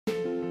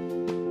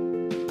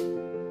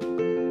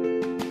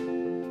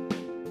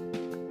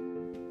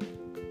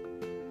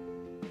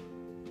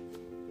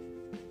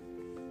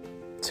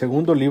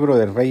Segundo libro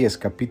de Reyes,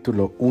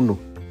 capítulo 1.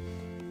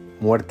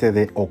 Muerte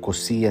de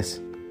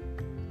Ocosías.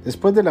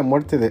 Después de la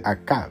muerte de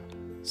Acab,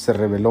 se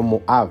rebeló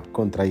Moab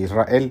contra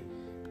Israel,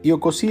 y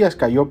Ocosías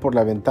cayó por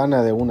la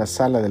ventana de una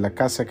sala de la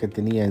casa que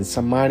tenía en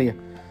Samaria,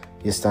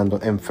 y estando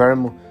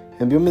enfermo,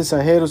 envió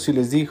mensajeros y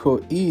les dijo: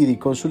 Id y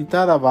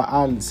consultad a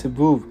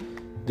Baal-zebub,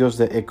 dios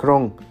de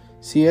Ecrón,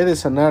 si he de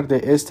sanar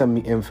de esta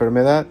mi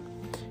enfermedad.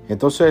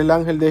 Entonces el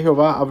ángel de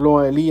Jehová habló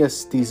a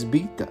Elías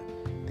Tisbita,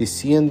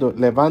 diciendo: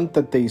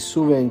 levántate y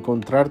sube a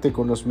encontrarte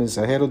con los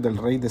mensajeros del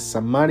rey de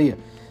Samaria,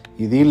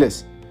 y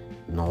diles: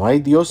 ¿no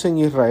hay Dios en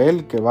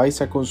Israel que vais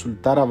a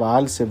consultar a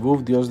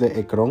Baal-zebub, dios de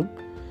Ecrón?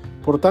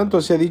 Por tanto,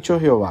 así ha dicho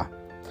Jehová: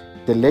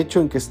 del lecho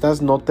en que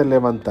estás no te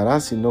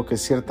levantarás, sino que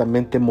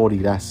ciertamente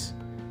morirás.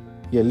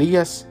 Y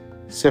Elías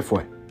se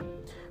fue.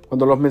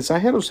 Cuando los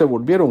mensajeros se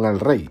volvieron al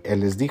rey,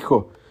 él les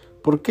dijo: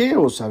 ¿por qué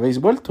os habéis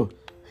vuelto?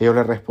 Ellos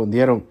le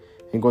respondieron: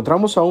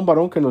 encontramos a un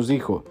varón que nos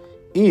dijo: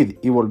 id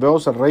y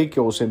volveos al rey que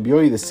os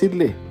envió, y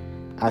decidle: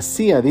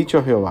 así ha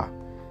dicho Jehová,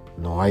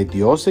 ¿no hay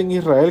Dios en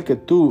Israel que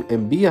tú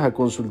envías a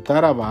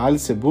consultar a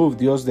Baal-zebub,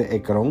 dios de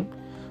Ecrón?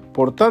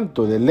 Por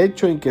tanto, del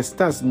lecho en que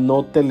estás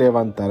no te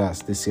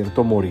levantarás, de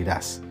cierto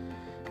morirás.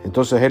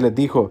 Entonces él les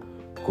dijo: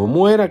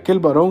 ¿cómo era aquel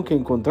varón que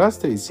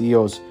encontrasteis y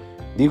os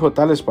dijo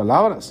tales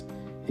palabras?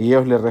 Y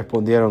ellos le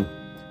respondieron: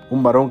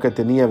 un varón que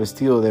tenía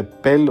vestido de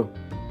pelo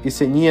y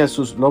ceñía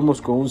sus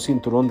lomos con un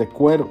cinturón de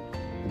cuero.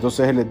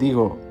 Entonces él les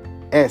dijo: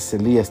 es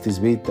Elías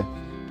Tisbita.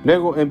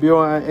 Luego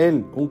envió a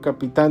él un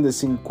capitán de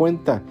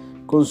 50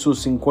 con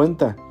sus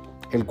 50,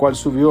 el cual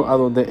subió a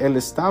donde él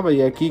estaba,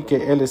 y aquí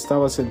que él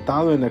estaba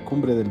sentado en la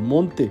cumbre del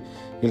monte.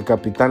 Y el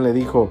capitán le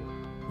dijo: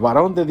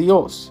 varón de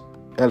Dios,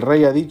 el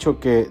rey ha dicho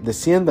que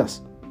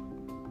desciendas.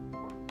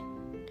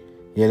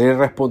 Y él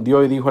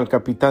respondió y dijo al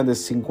capitán de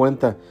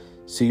 50: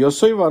 si yo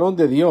soy varón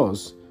de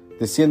Dios,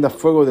 descienda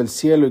fuego del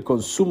cielo y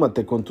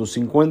consúmate con tus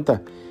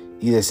 50.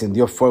 Y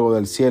descendió fuego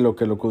del cielo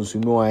que lo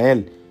consumió a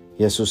él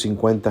y a sus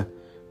 50.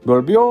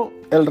 Volvió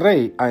el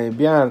rey a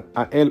enviar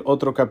a él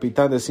otro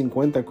capitán de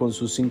 50 con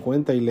sus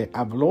 50, y le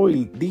habló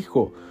y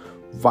dijo: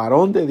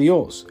 varón de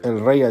Dios, el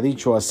rey ha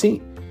dicho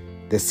así: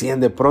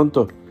 desciende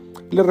pronto.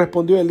 Le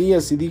respondió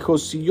Elías y dijo: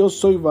 si yo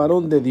soy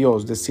varón de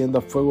Dios,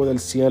 descienda fuego del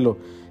cielo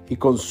y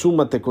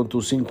consúmate con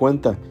tus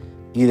 50.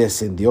 Y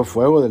descendió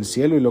fuego del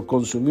cielo y lo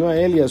consumió a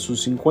él y a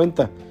sus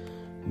 50.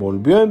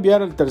 Volvió a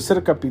enviar al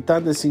tercer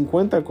capitán de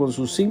 50 con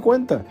sus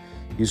 50.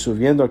 Y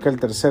subiendo aquel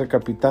tercer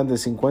capitán de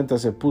 50,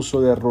 se puso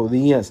de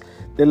rodillas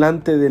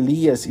delante de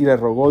Elías y le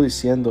rogó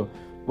diciendo: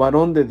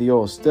 varón de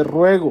Dios, te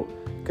ruego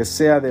que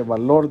sea de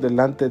valor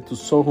delante de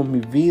tus ojos mi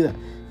vida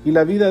y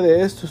la vida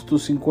de estos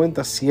tus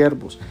 50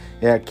 siervos.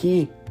 He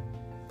aquí,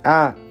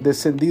 ha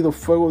descendido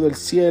fuego del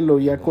cielo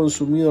y ha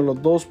consumido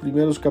los dos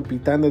primeros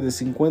capitanes de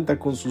 50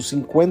 con sus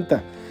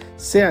 50.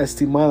 Sea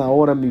estimada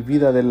ahora mi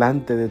vida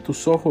delante de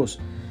tus ojos.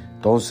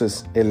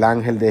 Entonces el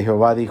ángel de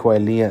Jehová dijo a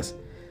Elías: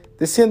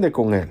 desciende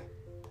con él,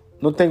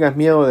 no tengas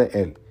miedo de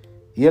él.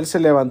 Y él se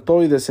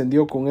levantó y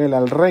descendió con él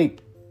al rey,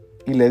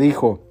 y le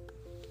dijo: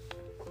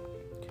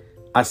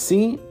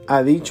 así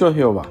ha dicho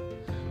Jehová,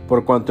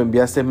 por cuanto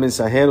enviaste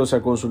mensajeros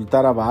a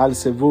consultar a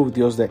Baal-zebub,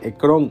 dios de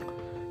Ecrón,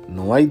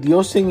 ¿no hay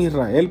Dios en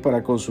Israel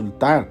para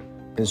consultar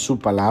en su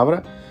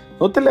palabra?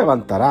 No te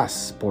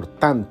levantarás, por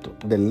tanto,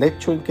 del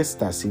lecho en que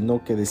estás,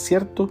 sino que de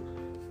cierto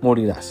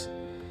morirás.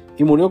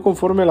 Y murió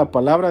conforme a la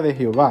palabra de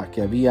Jehová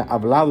que había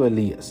hablado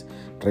Elías.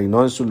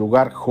 Reinó en su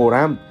lugar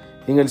Joram,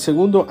 en el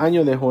segundo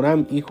año de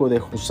Joram, hijo de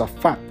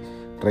Josafat,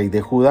 rey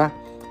de Judá,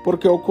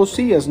 porque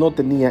Ocosías no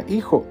tenía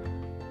hijo.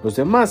 Los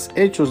demás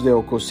hechos de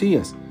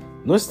Ocosías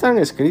 ¿no están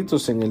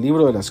escritos en el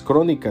libro de las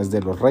crónicas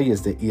de los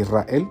reyes de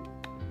Israel?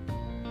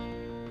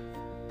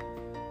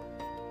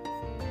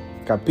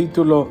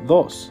 Capítulo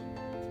 2.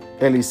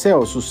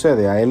 Eliseo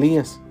sucede a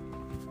Elías.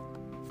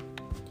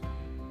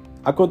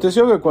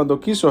 Aconteció que cuando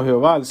quiso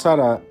Jehová alzar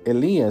a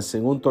Elías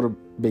en un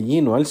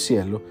torbellino al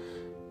cielo,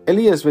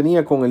 Elías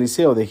venía con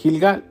Eliseo de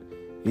Gilgal.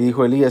 Y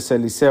dijo Elías a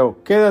Eliseo: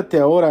 quédate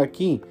ahora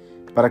aquí,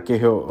 para que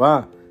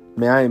Jehová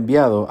me ha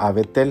enviado a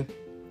Betel.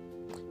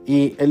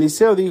 Y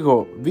Eliseo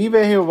dijo: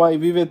 vive Jehová y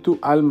vive tu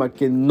alma,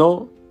 que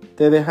no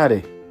te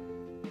dejaré.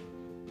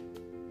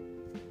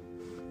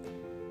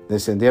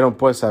 Descendieron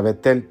pues a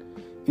Betel.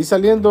 Y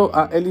saliendo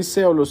a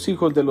Eliseo los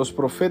hijos de los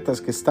profetas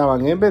que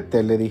estaban en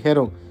Betel, le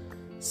dijeron: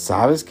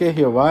 ¿sabes que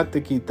Jehová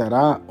te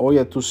quitará hoy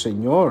a tu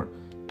señor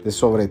de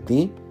sobre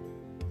ti?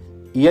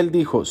 Y él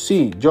dijo: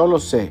 sí, yo lo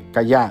sé,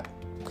 callad.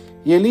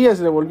 Y Elías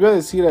le volvió a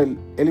decir a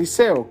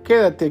Eliseo: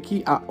 quédate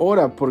aquí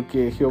ahora,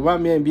 porque Jehová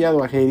me ha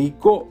enviado a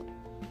Jericó.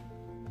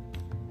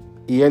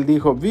 Y él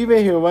dijo: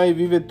 vive Jehová y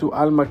vive tu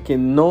alma, que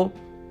no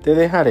te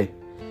dejaré.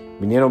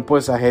 Vinieron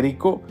pues a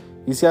Jericó,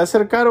 y se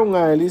acercaron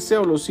a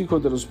Eliseo los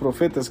hijos de los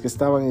profetas que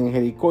estaban en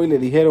Jericó, y le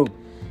dijeron: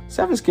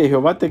 ¿sabes que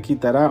Jehová te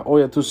quitará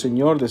hoy a tu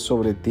señor de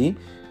sobre ti?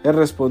 Él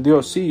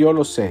respondió: sí, yo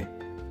lo sé,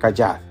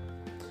 callad.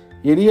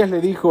 Y Elías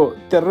le dijo: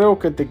 te ruego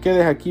que te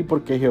quedes aquí,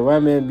 porque Jehová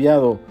me ha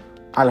enviado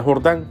al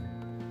Jordán.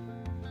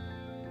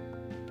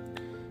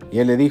 Y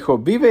él le dijo: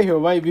 vive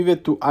Jehová y vive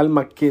tu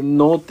alma, que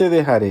no te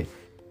dejaré.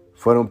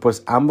 Fueron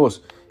pues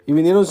ambos, y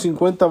vinieron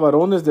 50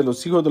 varones de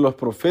los hijos de los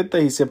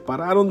profetas, y se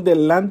pararon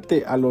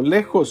delante a lo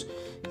lejos,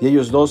 y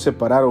ellos dos se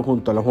pararon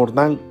junto al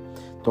Jordán.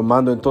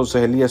 Tomando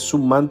entonces Elías su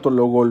manto,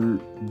 lo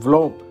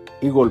dobló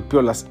y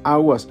golpeó las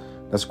aguas,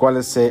 las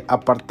cuales se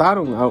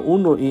apartaron a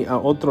uno y a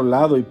otro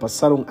lado, y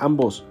pasaron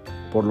ambos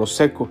por lo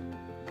seco.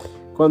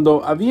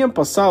 Cuando habían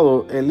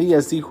pasado,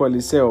 Elías dijo a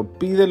Eliseo: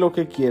 pide lo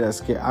que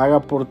quieras que haga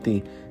por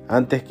ti,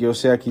 antes que yo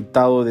sea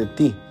quitado de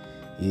ti.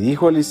 Y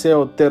dijo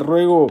Eliseo: te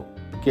ruego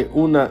que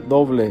una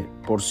doble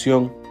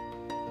porción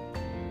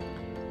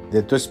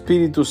de tu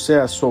espíritu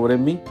sea sobre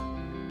mí.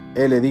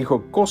 Él le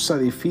dijo: cosa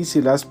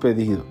difícil has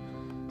pedido.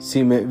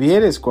 Si me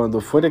vieres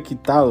cuando fuere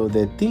quitado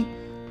de ti,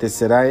 te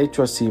será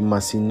hecho así,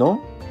 mas si no,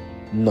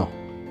 no.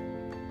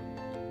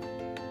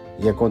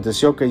 Y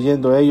aconteció que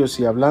yendo ellos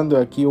y hablando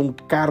aquí, un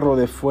carro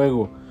de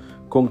fuego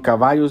con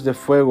caballos de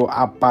fuego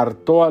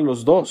apartó a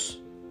los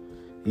dos.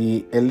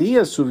 Y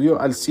Elías subió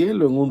al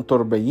cielo en un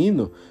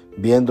torbellino.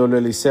 Viéndolo,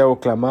 Eliseo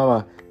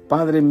clamaba: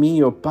 Padre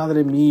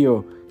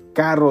mío,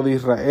 carro de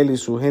Israel y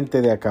su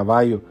gente de a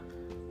caballo.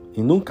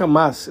 Y nunca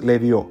más le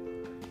vio.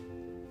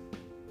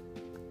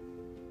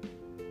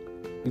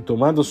 Y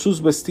tomando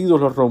sus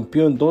vestidos los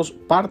rompió en dos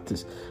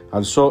partes.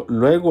 Alzó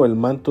luego el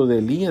manto de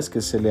Elías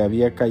que se le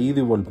había caído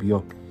y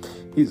volvió.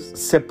 Y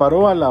se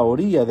paró a la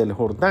orilla del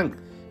Jordán.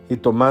 Y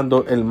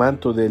tomando el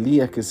manto de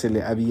Elías que se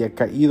le había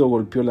caído,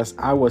 golpeó las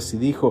aguas y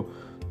dijo: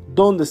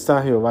 ¿dónde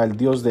está Jehová, el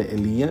Dios de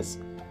Elías?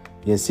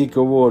 Y así que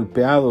hubo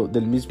golpeado,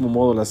 del mismo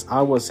modo las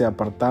aguas se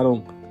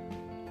apartaron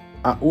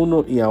a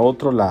uno y a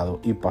otro lado,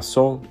 y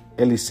pasó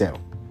Eliseo.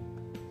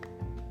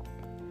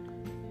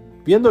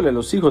 Viéndole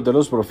los hijos de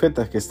los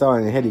profetas que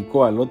estaban en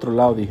Jericó al otro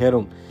lado,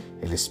 dijeron: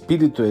 el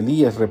espíritu de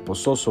Elías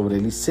reposó sobre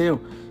Eliseo.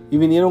 Y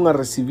vinieron a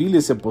recibirle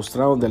y se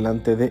postraron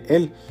delante de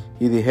él.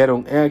 Y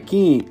dijeron: he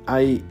aquí,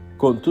 hay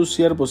con tus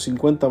siervos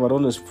 50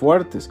 varones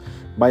fuertes.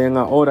 Vayan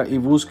ahora y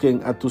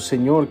busquen a tu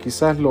señor.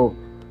 Quizás lo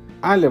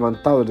ha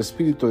levantado el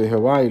espíritu de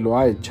Jehová y lo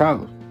ha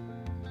echado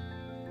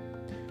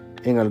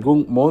en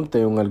algún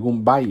monte o en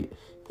algún valle.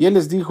 Y él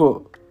les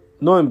dijo: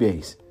 no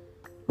enviéis.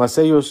 Mas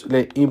ellos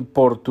le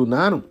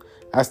importunaron,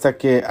 hasta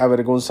que,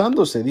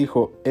 avergonzándose,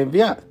 dijo: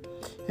 enviad.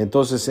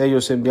 Entonces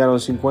ellos enviaron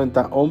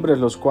 50 hombres,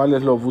 los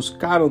cuales lo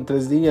buscaron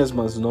 3 días,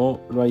 mas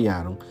no lo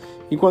hallaron.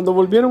 Y cuando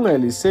volvieron a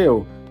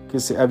Eliseo, que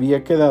se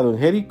había quedado en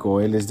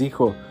Jericó, él les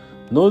dijo: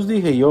 ¿no os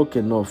dije yo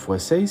que no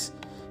fueseis?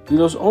 Y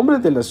los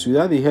hombres de la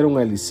ciudad dijeron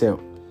a Eliseo: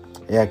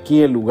 he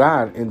aquí el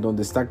lugar en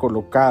donde está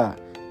colocada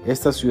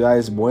esta ciudad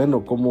es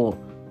bueno, como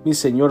mi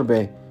señor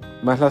ve,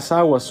 mas las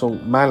aguas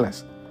son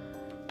malas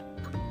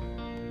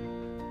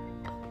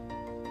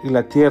y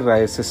la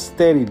tierra es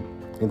estéril.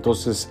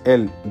 Entonces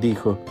él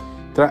dijo: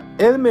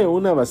 traedme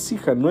una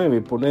vasija nueva y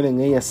poned en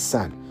ella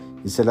sal.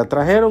 Y se la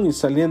trajeron, y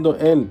saliendo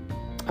él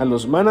a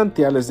los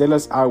manantiales de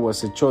las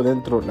aguas, echó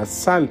dentro la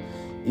sal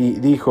y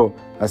dijo: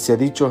 así ha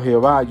dicho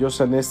Jehová, yo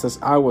sané estas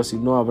aguas y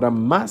no habrá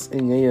más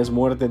en ellas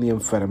muerte ni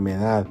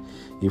enfermedad.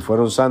 Y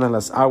fueron sanas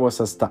las aguas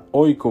hasta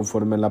hoy,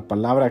 conforme a la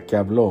palabra que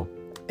habló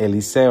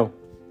Eliseo.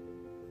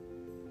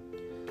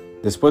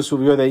 Después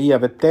subió de ahí a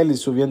Betel, y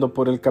subiendo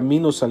por el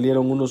camino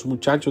salieron unos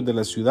muchachos de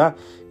la ciudad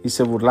y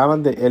se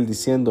burlaban de él,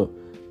 diciendo: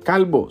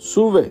 calvo,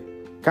 sube,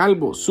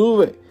 calvo,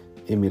 sube.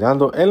 Y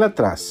mirando él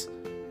atrás,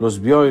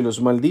 los vio y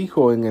los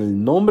maldijo en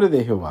el nombre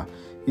de Jehová.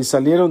 Y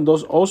salieron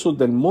 2 osos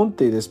del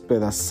monte y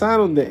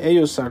despedazaron de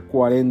ellos a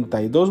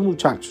 42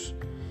 muchachos.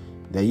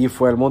 De allí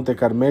fue al monte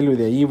Carmelo, y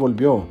de allí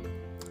volvió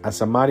a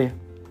Samaria.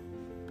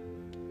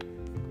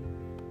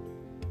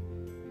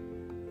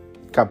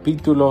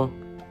 Capítulo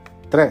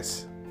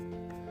 3.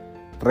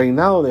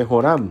 Reinado de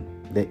Joram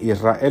de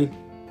Israel.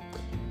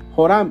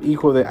 Joram,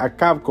 hijo de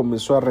Acab,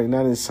 comenzó a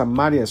reinar en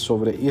Samaria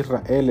sobre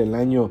Israel el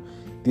año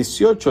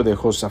 18 de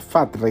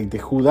Josafat, rey de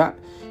Judá,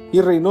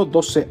 y reinó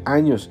 12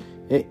 años,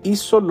 e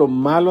hizo lo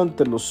malo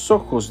ante los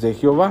ojos de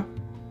Jehová,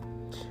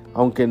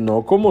 aunque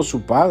no como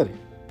su padre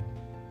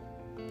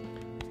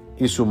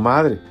y su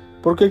madre,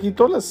 porque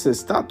quitó las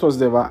estatuas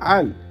de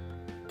Baal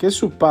que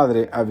su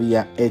padre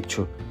había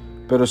hecho,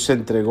 pero se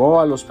entregó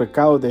a los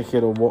pecados de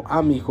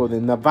Jeroboam, hijo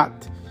de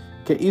Nabat,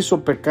 que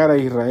hizo pecar a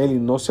Israel y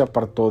no se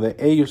apartó de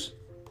ellos.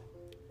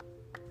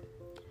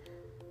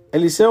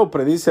 Eliseo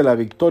predice la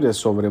victoria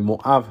sobre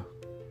Moab.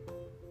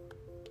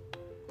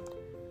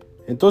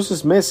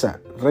 Entonces Mesa,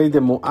 rey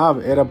de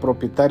Moab, era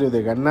propietario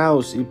de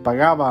ganados y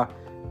pagaba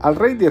al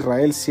rey de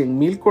Israel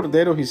 100,000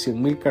 corderos y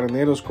 100,000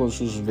 carneros con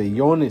sus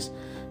vellones.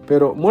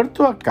 Pero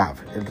muerto Acab,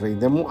 el rey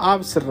de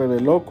Moab, se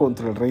rebeló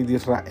contra el rey de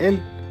Israel.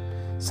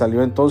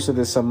 Salió entonces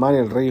de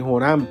Samaria el rey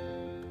Joram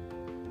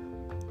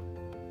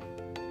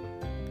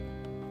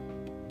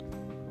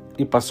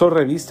y pasó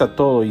revista a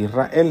todo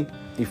Israel,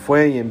 y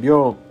fue y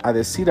envió a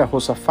decir a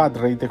Josafat,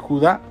 rey de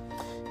Judá: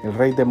 el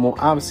rey de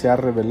Moab se ha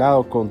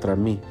rebelado contra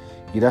mí.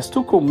 ¿Irás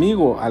tú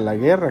conmigo a la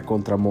guerra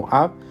contra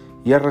Moab?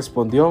 Y él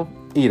respondió: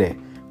 iré,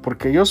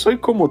 porque yo soy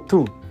como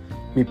tú,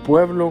 mi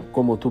pueblo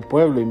como tu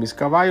pueblo, y mis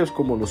caballos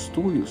como los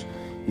tuyos.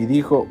 Y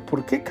dijo: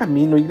 ¿por qué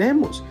camino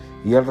iremos?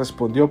 Y él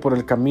respondió: por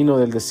el camino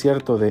del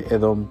desierto de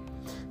Edom.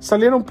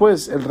 Salieron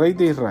pues el rey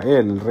de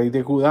Israel, el rey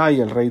de Judá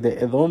y el rey de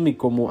Edom, y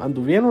como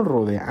anduvieron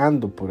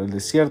rodeando por el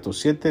desierto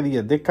 7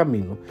 días de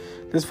camino,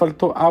 les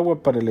faltó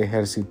agua para el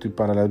ejército y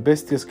para las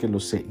bestias que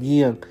los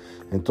seguían.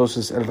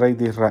 Entonces el rey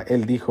de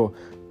Israel dijo: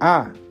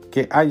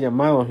 que ha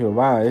llamado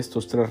Jehová a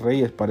estos 3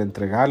 reyes para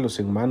entregarlos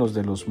en manos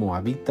de los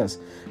moabitas.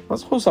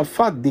 Mas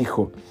Josafat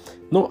dijo: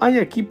 ¿no hay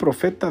aquí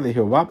profeta de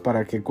Jehová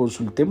para que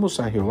consultemos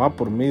a Jehová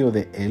por medio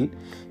de él?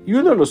 Y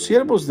uno de los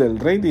siervos del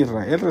rey de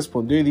Israel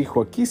respondió y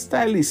dijo: aquí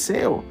está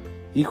Eliseo,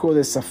 hijo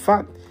de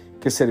Safat,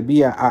 que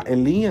servía a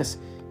Elías.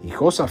 Y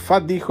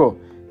Josafat dijo: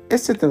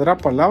 este tendrá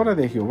palabra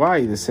de Jehová.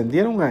 Y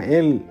descendieron a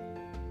él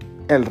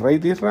el rey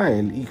de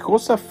Israel y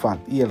Josafat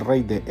y el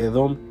rey de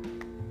Edom.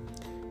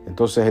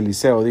 Entonces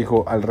Eliseo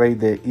dijo al rey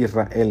de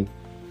Israel: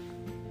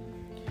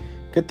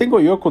 ¿qué tengo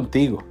yo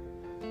contigo?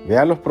 Ve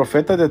a los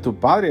profetas de tu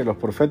padre y a los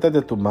profetas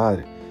de tu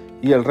madre.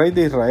 Y el rey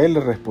de Israel le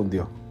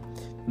respondió: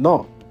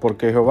 no,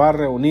 porque Jehová ha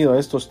reunido a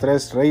estos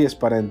 3 reyes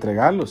para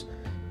entregarlos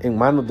en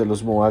manos de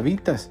los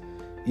moabitas.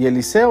 Y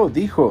Eliseo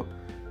dijo: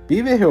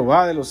 vive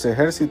Jehová de los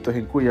ejércitos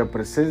en cuya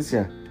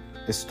presencia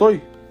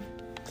estoy,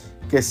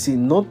 que si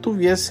no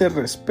tuviese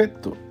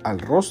respeto al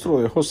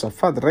rostro de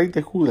Josafat, rey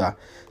de Judá,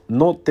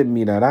 no te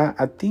mirará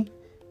a ti,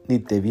 ni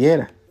te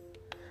viera.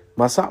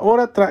 Mas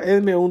ahora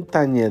traedme un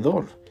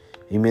tañedor.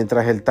 Y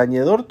mientras el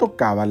tañedor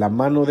tocaba, la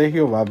mano de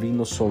Jehová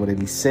vino sobre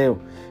Eliseo,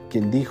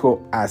 quien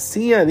dijo: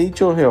 así ha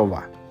dicho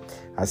Jehová: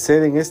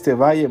 haced en este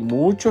valle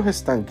muchos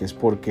estanques,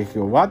 porque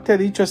Jehová te ha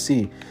dicho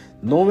así: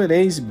 no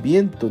veréis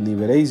viento ni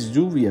veréis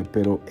lluvia,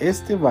 pero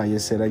este valle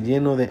será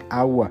lleno de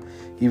agua,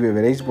 y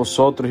beberéis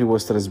vosotros y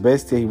vuestras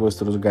bestias y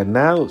vuestros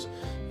ganados.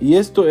 Y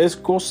esto es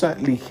cosa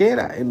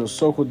ligera en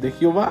los ojos de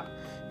Jehová.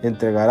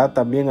 Entregará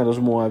también a los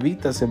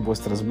moabitas en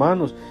vuestras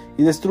manos,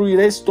 y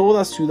destruiréis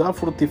toda ciudad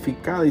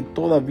fortificada y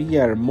toda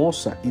villa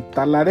hermosa, y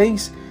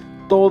talaréis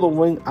todo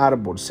buen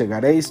árbol,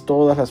 cegaréis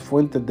todas las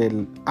fuentes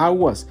de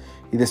aguas,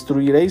 y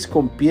destruiréis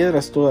con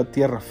piedras toda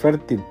tierra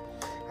fértil.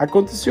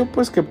 Aconteció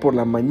pues que por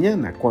la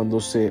mañana, cuando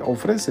se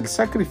ofrece el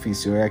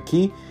sacrificio, he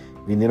aquí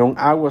vinieron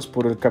aguas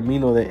por el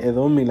camino de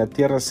Edom, y la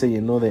tierra se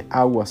llenó de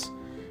aguas.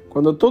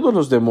 Cuando todos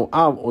los de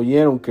Moab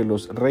oyeron que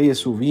los reyes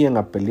subían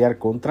a pelear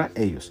contra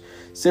ellos,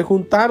 se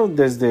juntaron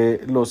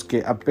desde los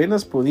que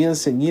apenas podían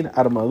ceñir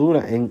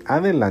armadura en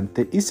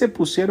adelante y se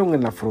pusieron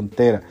en la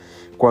frontera.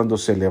 Cuando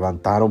se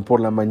levantaron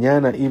por la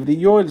mañana y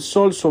brilló el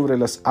sol sobre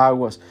las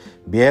aguas,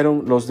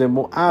 vieron los de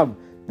Moab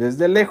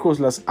desde lejos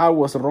las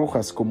aguas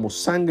rojas como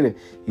sangre,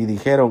 y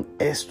dijeron: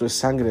 esto es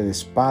sangre de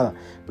espada.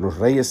 Los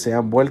reyes se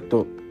han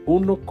vuelto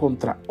uno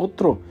contra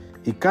otro,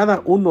 y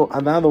cada uno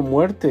ha dado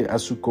muerte a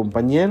su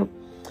compañero.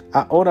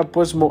 Ahora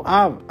pues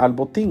Moab al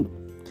botín.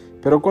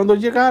 Pero cuando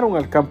llegaron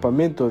al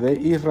campamento de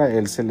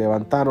Israel, se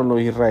levantaron los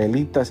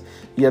israelitas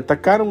y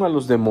atacaron a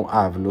los de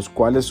Moab, los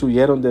cuales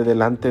huyeron de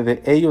delante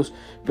de ellos,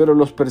 pero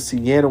los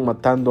persiguieron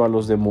matando a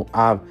los de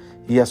Moab,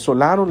 y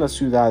asolaron las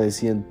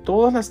ciudades, y en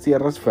todas las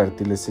tierras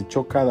fértiles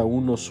echó cada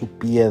uno su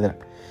piedra,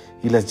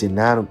 y las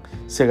llenaron.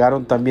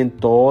 Cegaron también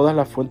todas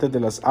las fuentes de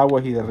las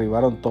aguas, y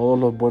derribaron todos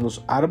los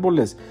buenos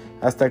árboles,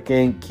 hasta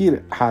que en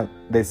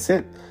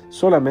Kir-Hareset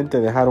solamente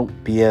dejaron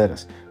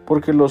piedras,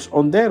 porque los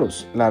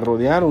honderos la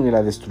rodearon y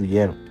la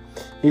destruyeron.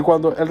 Y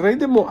cuando el rey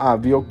de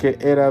Moab vio que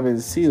era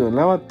vencido en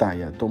la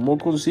batalla, tomó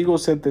consigo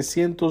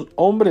 700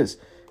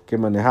 hombres que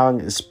manejaban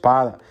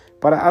espada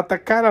para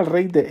atacar al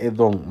rey de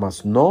Edom,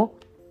 mas no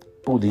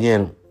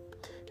pudieron.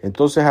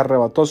 Entonces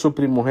arrebató a su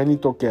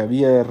primogénito que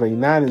había de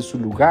reinar en su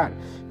lugar,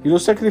 y lo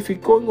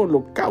sacrificó en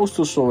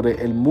holocausto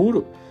sobre el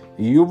muro.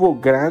 Y hubo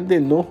grande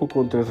enojo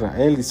contra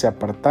Israel, y se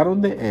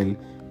apartaron de él,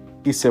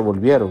 y se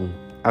volvieron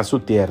a su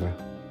tierra.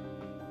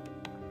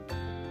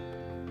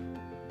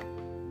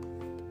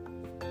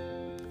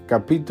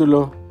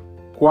 Capítulo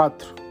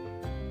 4.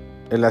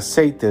 El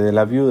aceite de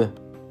la viuda.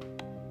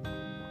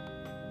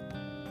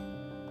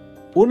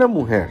 Una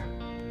mujer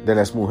de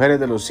las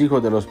mujeres de los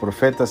hijos de los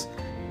profetas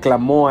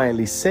clamó a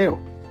Eliseo,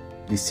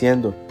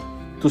 diciendo: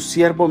 tu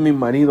siervo mi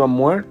marido ha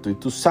muerto, y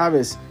tú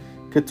sabes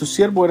que tu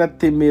siervo era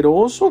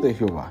temeroso de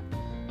Jehová,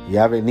 y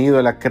ha venido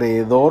el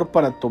acreedor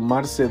para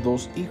tomarse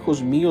 2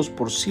 hijos míos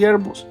por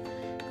siervos.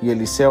 Y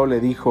Eliseo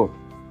le dijo: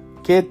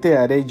 ¿qué te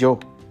haré yo?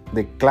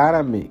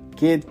 Declárame,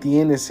 ¿qué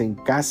tienes en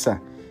casa?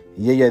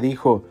 Y ella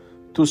dijo: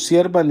 tu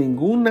sierva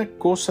ninguna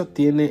cosa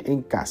tiene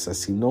en casa,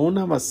 sino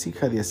una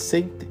vasija de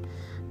aceite.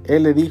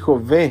 Él le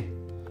dijo: ve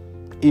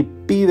y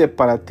pide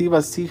para ti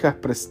vasijas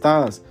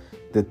prestadas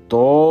de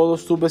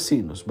todos tus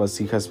vecinos,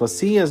 vasijas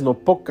vacías, no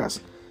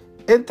pocas.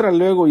 Entra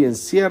luego y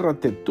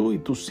enciérrate tú y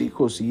tus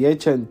hijos, y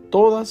echa en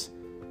todas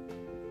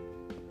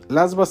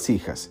las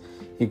vasijas,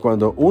 y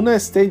cuando una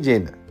esté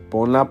llena,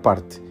 ponla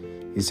aparte.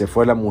 Y se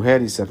fue la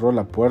mujer y cerró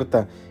la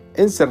puerta,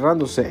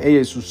 encerrándose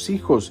ella y sus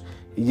hijos,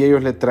 y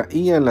ellos le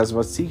traían las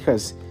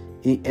vasijas,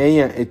 y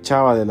ella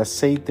echaba del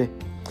aceite.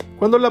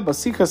 Cuando las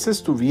vasijas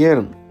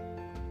estuvieron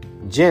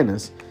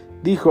llenas,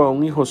 dijo a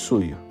un hijo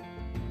suyo: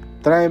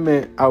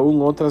 tráeme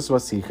aún otras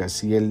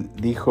vasijas. Y él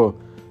dijo: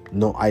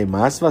 no hay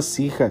más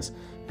vasijas.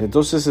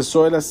 Entonces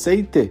cesó el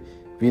aceite.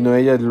 Vino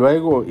ella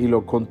luego y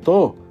lo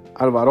contó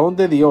al varón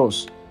de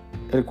Dios,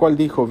 el cual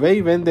dijo: ve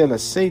y vende el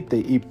aceite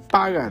y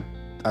paga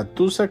a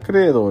tus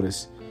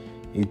acreedores,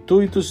 y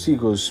tú y tus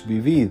hijos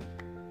vivid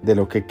de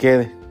lo que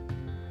quede.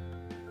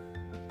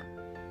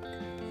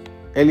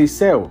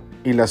 Eliseo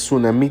y la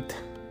Sunamita.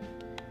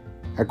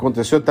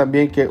 Aconteció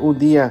también que un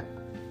día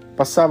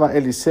pasaba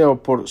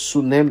Eliseo por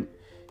Sunem,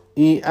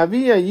 y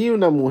había allí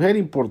una mujer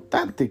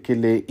importante que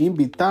le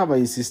invitaba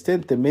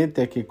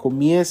insistentemente a que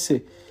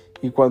comiese,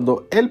 y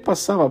cuando él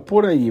pasaba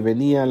por allí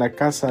venía a la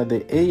casa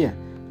de ella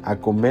a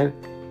comer.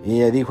 Y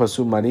ella dijo a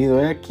su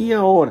marido: he aquí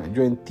ahora,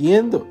 yo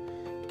entiendo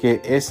que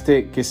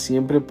este que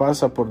siempre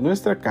pasa por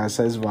nuestra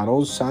casa es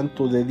varón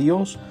santo de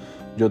Dios.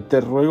 Yo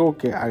te ruego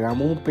que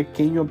hagamos un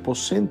pequeño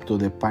aposento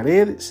de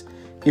paredes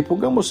y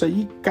pongamos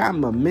allí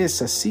cama,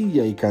 mesa,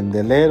 silla y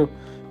candelero,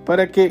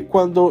 para que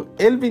cuando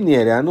él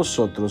viniere a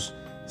nosotros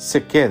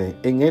se quede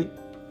en él.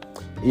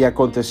 Y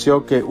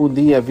aconteció que un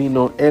día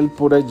vino él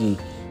por allí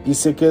y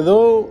se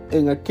quedó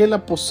en aquel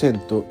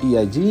aposento y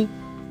allí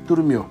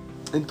durmió.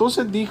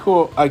 Entonces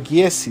dijo a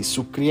Giezi,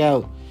 su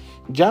criado: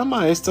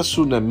 llama a esta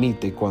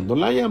Sunamita. Y cuando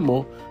la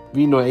llamó,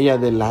 vino ella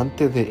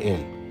delante de él.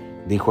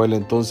 Dijo él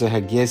entonces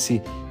a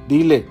Giezi: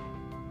 dile: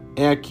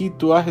 he aquí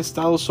tú has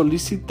estado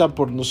solícita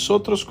por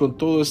nosotros con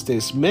todo este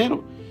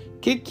esmero.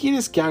 ¿Qué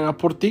quieres que haga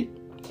por ti?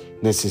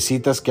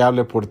 ¿Necesitas que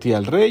hable por ti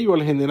al rey o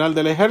al general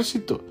del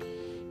ejército?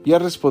 Y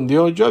él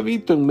respondió: yo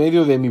habito en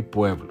medio de mi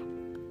pueblo.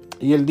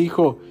 Y él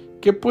dijo: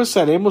 ¿qué pues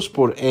haremos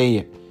por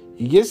ella?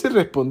 Y ese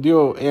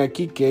respondió: he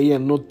aquí que ella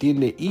no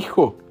tiene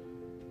hijo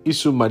y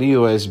su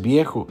marido es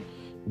viejo.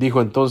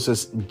 Dijo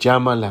entonces: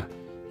 llámala.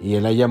 Y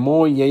él la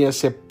llamó, y ella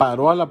se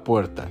paró a la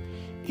puerta.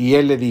 Y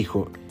él le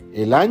dijo: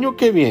 el año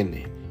que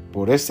viene,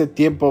 por este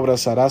tiempo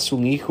abrazarás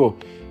un hijo.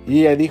 Y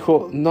ella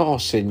dijo: no,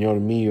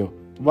 señor mío,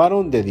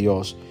 varón de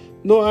Dios,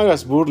 no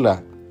hagas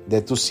burla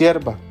de tu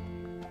sierva.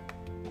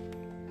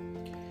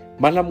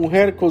 Mas la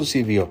mujer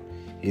concibió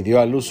y dio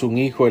a luz un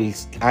hijo el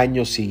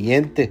año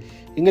siguiente,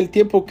 en el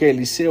tiempo que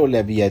Eliseo le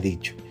había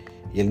dicho.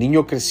 Y el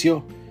niño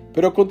creció.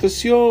 Pero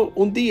aconteció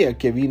un día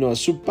que vino a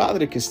su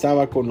padre, que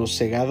estaba con los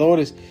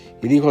segadores,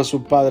 y dijo a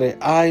su padre: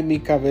 ¡ay, mi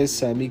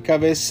cabeza, mi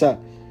cabeza!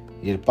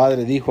 Y el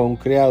padre dijo a un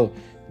criado: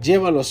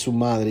 llévalo a su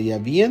madre. Y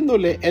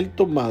habiéndole él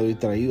tomado y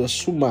traído a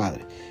su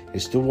madre,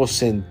 estuvo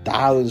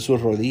sentado en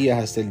sus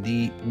rodillas hasta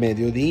el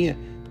mediodía,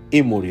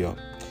 y murió.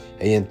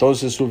 Ella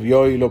entonces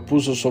subió y lo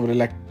puso sobre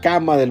la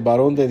cama del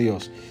varón de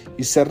Dios,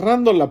 y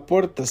cerrando la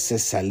puerta se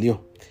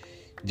salió.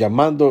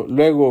 Llamando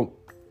luego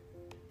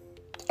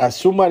a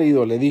su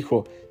marido, le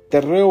dijo: te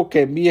ruego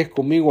que envíes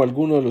conmigo a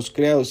alguno de los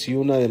criados y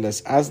una de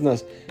las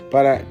asnas,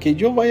 para que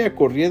yo vaya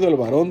corriendo al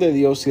varón de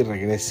Dios y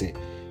regrese.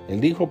 Él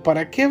dijo: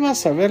 ¿para qué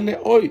vas a verle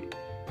hoy?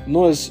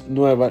 No es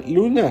nueva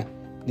luna,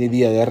 ni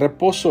día de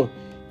reposo.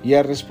 Y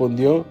ella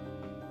respondió: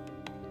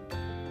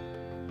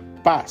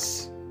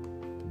 paz.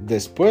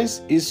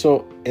 Después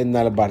hizo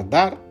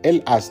enalbardar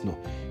el asno,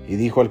 y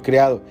dijo al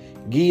criado: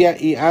 guía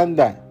y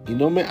anda, y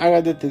no me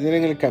hagas detener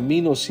en el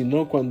camino,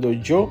 sino cuando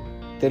yo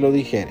te lo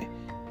dijere.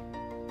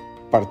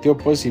 Partió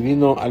pues y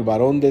vino al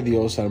varón de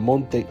Dios al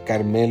monte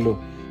Carmelo.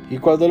 Y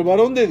cuando el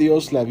varón de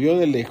Dios la vio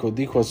de lejos,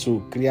 dijo a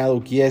su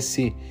criado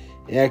Giezi: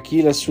 he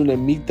aquí la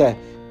Sunamita,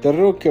 te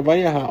ruego que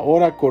vayas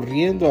ahora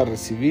corriendo a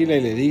recibirla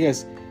y le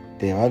digas: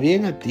 ¿te va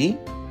bien a ti?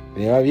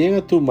 ¿Le va bien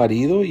a tu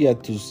marido y a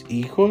tus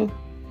hijos?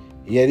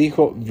 Y ella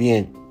dijo: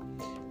 bien.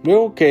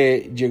 Luego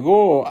que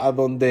llegó a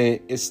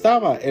donde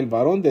estaba el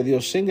varón de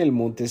Dios en el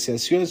monte, se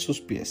asió en sus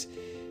pies.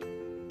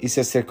 Y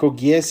se acercó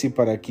Giezi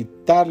para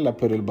quitarla,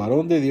 pero el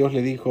varón de Dios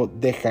le dijo: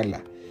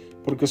 déjala,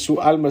 porque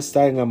su alma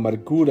está en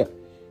amargura,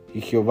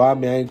 y Jehová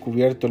me ha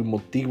encubierto el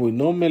motivo y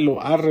no me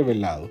lo ha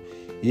revelado.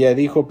 Y ella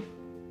dijo: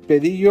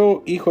 ¿pedí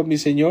yo hijo a mi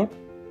señor?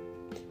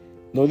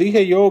 ¿No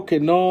dije yo que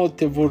no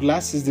te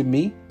burlases de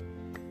mí?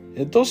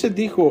 Entonces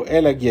dijo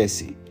él a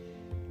Giezi: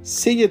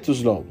 sigue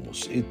tus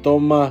lomos y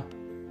toma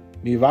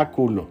mi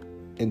báculo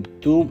en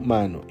tu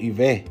mano y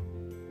ve.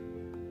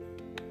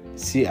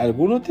 Si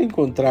alguno te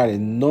encontrare,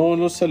 no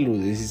lo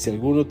saludes, y si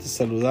alguno te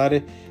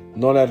saludare,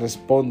 no le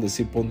respondes,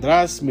 y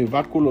pondrás mi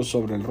báculo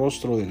sobre el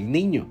rostro del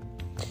niño.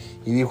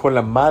 Y dijo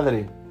la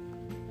madre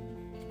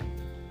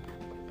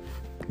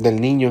del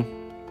niño: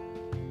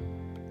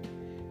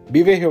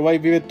 vive Jehová y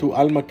vive tu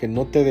alma, que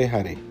no te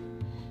dejaré.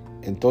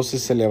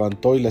 Entonces se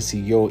levantó y la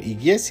siguió, y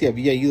Giezi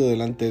había ido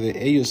delante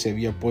de ellos y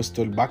había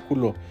puesto el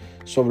báculo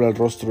sobre el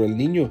rostro del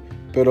niño,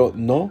 pero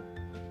no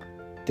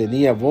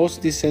tenía voz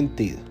ni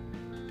sentido.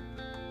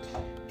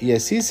 Y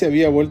así se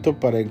había vuelto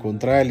para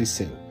encontrar a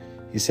Eliseo,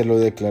 y se lo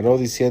declaró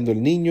diciendo: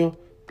 el niño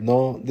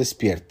no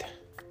despierta.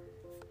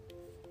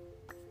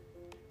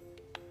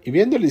 Y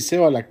viendo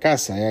Eliseo a la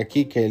casa, he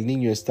aquí que el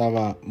niño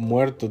estaba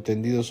muerto,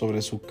 tendido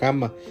sobre su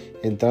cama.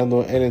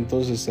 Entrando él,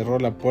 entonces cerró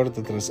la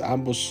puerta tras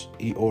ambos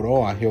y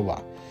oró a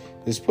Jehová.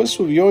 Después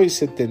subió y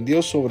se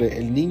tendió sobre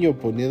el niño,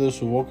 poniendo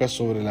su boca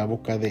sobre la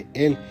boca de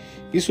él,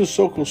 y sus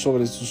ojos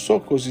sobre sus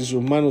ojos, y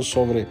sus manos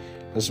sobre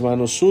las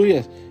manos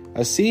suyas.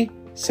 Así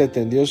se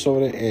tendió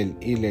sobre él,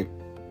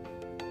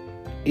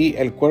 y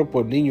el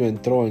cuerpo del niño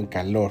entró en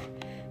calor.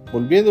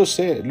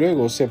 Volviéndose,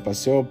 luego se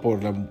paseó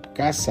por la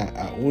casa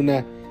a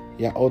una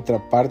y a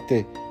otra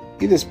parte,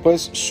 y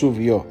después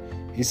subió,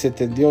 y se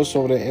tendió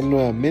sobre él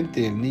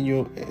nuevamente. El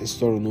niño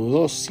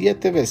estornudó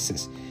 7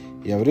 veces,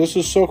 y abrió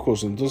sus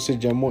ojos. Entonces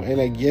llamó él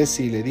a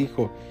Giezi y le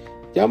dijo: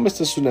 llama a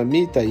esta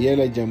tsunamita. Y él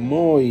la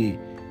llamó, y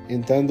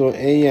entrando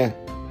ella,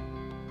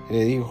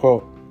 le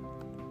dijo: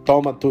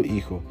 toma tu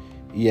hijo.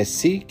 Y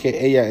así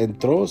que ella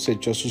entró, se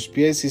echó a sus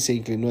pies y se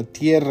inclinó a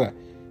tierra,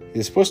 y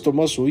después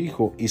tomó a su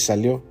hijo y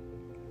salió.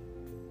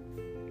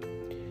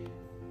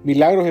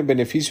 Milagros en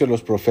beneficio de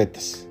los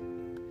profetas.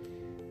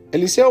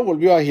 Eliseo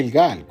volvió a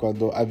Gilgal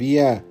cuando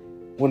había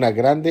una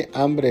grande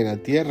hambre en la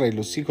tierra, y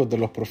los hijos de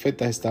los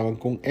profetas estaban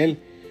con él,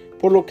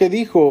 por lo que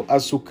dijo a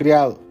su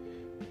criado: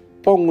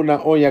 pon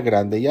una olla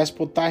grande y haz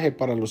potaje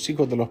para los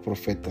hijos de los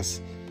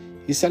profetas.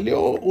 Y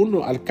salió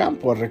uno al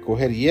campo a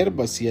recoger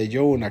hierbas, y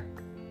halló una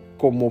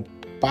como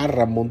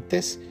parra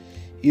montés,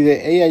 y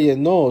de ella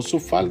llenó su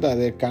falda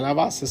de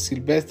calabazas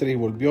silvestres, y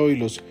volvió y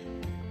los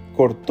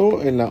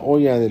cortó en la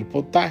olla del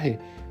potaje,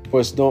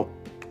 pues no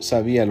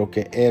sabía lo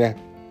que era.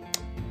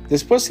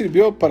 Después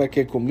sirvió para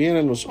que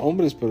comieran los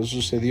hombres, pero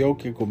sucedió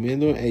que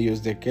comiendo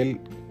ellos de aquel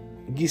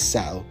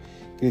guisado,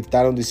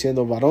 gritaron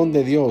diciendo: varón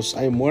de Dios,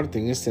 hay muerte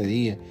en este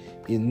día,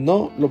 y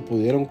no lo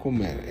pudieron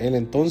comer. Él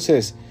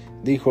entonces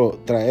dijo: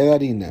 traed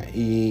harina,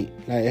 y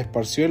la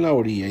esparció en la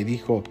orilla, y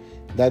dijo: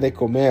 da de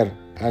comer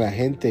a la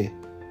gente.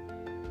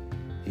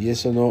 Y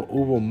eso no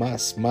hubo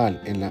más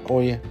mal en la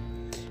olla.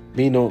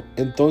 Vino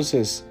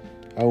entonces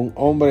a un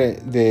hombre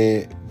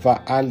de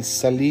Baal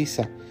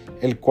Salisa,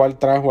 el cual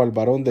trajo al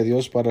varón de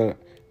Dios para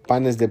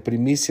panes de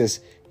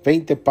primicias,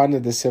 20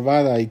 panes de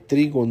cebada y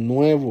trigo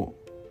nuevo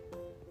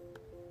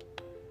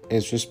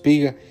en su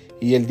espiga.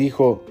 Y él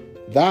dijo: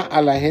 da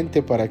a la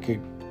gente para que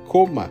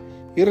coma.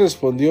 Y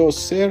respondió: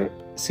 ser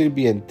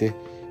sirviente,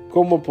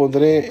 ¿cómo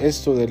pondré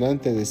esto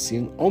delante de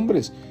 100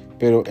 hombres?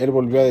 Pero él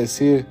volvió a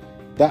decir: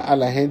 da a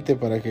la gente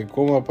para que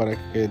coma,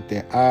 para que te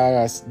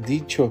hagas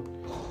dicho: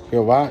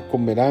 Jehová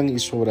comerán y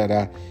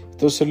sobrará.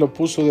 Entonces lo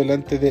puso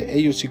delante de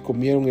ellos, y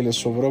comieron, y les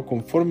sobró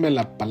conforme a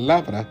la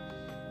palabra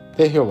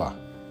de Jehová.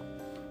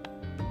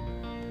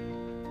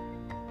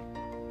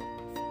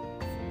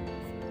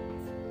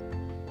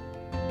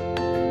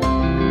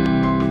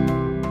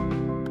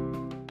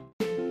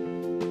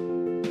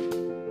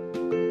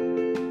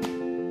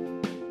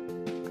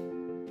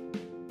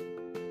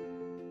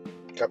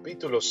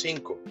 Capítulo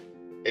 5.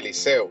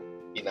 Eliseo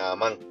y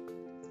Naamán.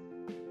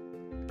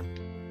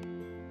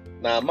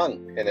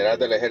 Naamán, general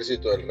del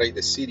ejército del rey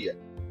de Siria,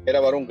 era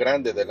varón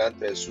grande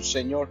delante de su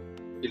señor,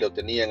 y lo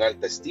tenía en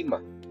alta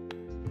estima,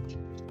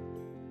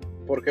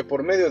 porque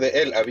por medio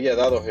de él había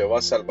dado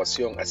Jehová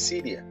salvación a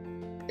Siria.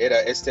 Era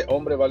este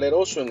hombre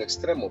valeroso en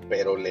extremo,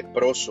 pero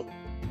leproso.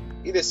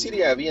 Y de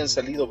Siria habían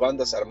salido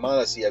bandas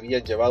armadas, y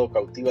habían llevado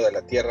cautiva de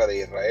la tierra de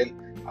Israel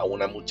a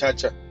una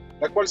muchacha,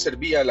 la cual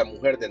servía a la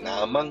mujer de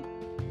Naamán.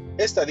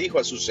 Esta dijo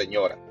a su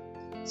señora: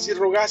 si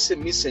rogase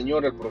mi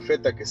señor el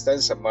profeta que está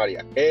en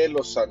Samaria, él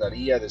los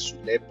sanaría de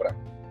su lepra.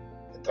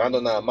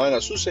 Entrando Naamán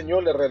a su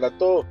señor, le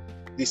relató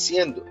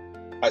diciendo: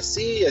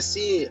 así y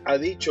así ha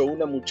dicho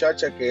una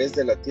muchacha que es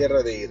de la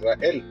tierra de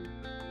Israel.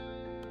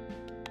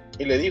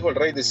 Y le dijo el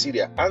rey de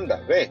Siria: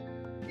 anda, ve,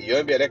 y yo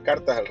enviaré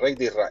cartas al rey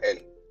de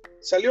Israel.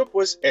 Salió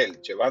pues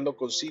él, llevando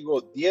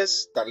consigo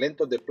 10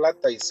 talentos de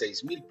plata y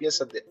 6,000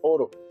 piezas de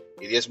oro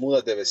y 10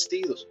 mudas de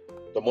vestidos.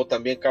 Tomó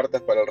también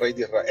cartas para el rey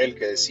de Israel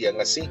que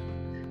decían así: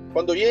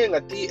 cuando lleguen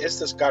a ti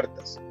estas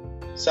cartas,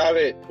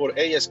 sabe por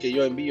ellas que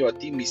yo envío a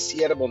ti mi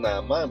siervo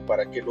Naamán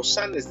para que lo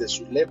sanes de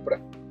su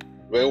lepra.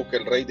 Luego que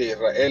el rey de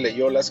Israel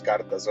leyó las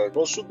cartas,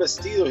 rasgó sus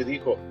vestidos y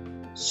dijo: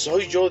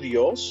 ¿soy yo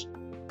Dios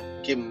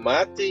que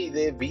mate y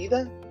dé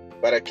vida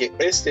para que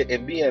éste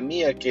envíe a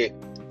mí a que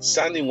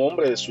sane un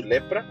hombre de su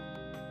lepra?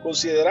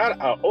 Considerar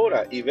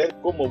ahora y ver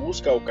cómo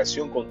busca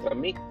ocasión contra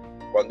mí.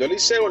 Cuando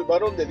Eliseo, el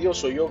varón de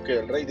Dios, oyó que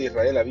el rey de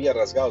Israel había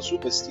rasgado sus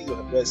vestidos,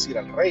 envió a decir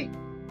al rey: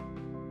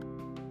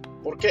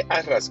 ¿por qué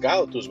has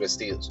rasgado tus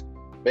vestidos?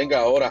 Venga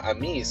ahora a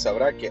mí y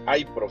sabrá que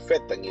hay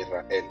profeta en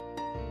Israel.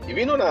 Y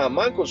vino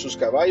Naamán con sus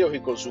caballos y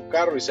con su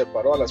carro, y se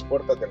paró a las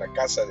puertas de la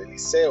casa de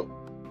Eliseo.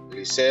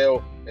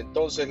 Eliseo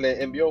entonces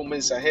le envió un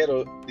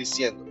mensajero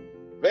diciendo: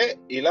 ve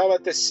y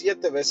lávate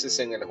 7 veces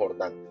en el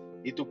Jordán,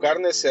 y tu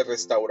carne se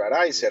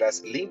restaurará y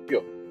serás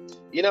limpio.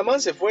 Y Naamán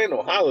se fue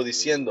enojado,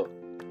 diciendo: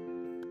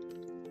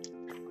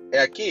 he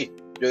aquí,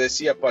 yo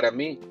decía para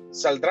mí,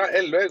 saldrá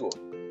él luego,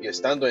 y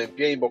estando en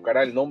pie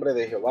invocará el nombre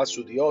de Jehová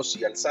su Dios,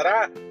 y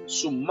alzará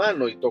su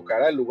mano y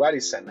tocará el lugar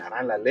y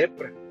sanará la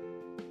lepra.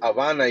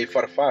 Habana y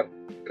Farfar,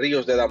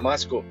 ríos de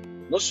Damasco,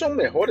 ¿no son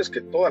mejores que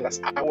todas las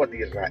aguas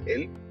de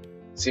Israel?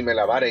 Si me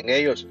lavare en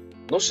ellos,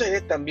 ¿no seré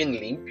también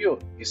limpio?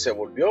 Y se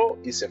volvió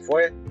y se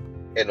fue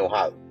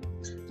enojado.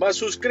 Mas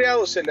sus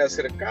criados se le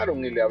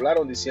acercaron y le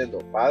hablaron diciendo: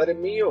 Padre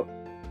mío,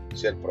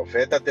 si el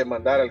profeta te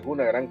mandara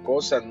alguna gran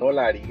cosa, ¿no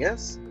la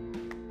harías?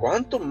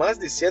 ¿Cuánto más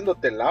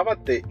diciéndote: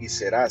 lávate y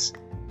serás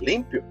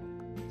limpio?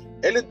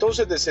 Él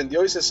entonces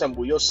descendió y se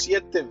zambulló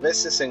 7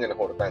 veces en el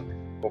Jordán,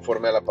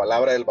 conforme a la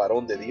palabra del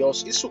varón de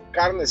Dios, y su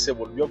carne se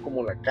volvió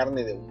como la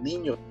carne de un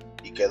niño,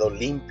 y quedó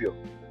limpio.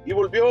 Y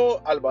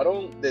volvió al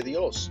varón de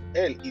Dios,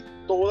 él y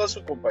toda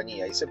su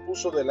compañía, y se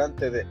puso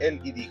delante de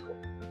él y dijo: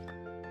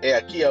 He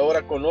aquí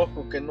ahora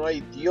conozco que no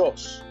hay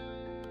Dios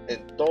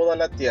en toda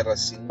la tierra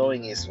sino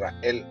en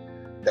Israel.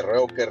 Te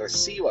ruego que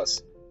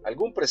recibas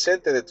algún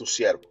presente de tu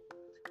siervo.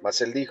 Mas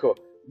él dijo: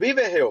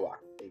 Vive Jehová,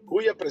 en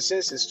cuya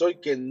presencia estoy,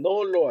 que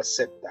no lo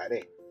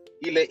aceptaré.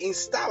 Y le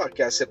instaba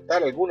que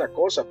aceptara alguna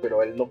cosa,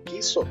 pero él no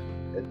quiso.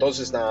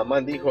 Entonces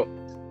Naamán dijo: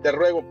 Te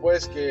ruego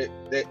pues que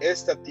de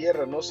esta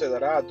tierra no se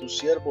dará a tu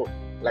siervo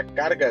la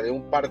carga de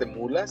un par de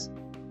mulas,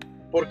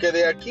 porque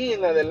de aquí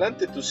en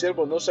adelante tu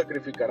siervo no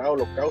sacrificará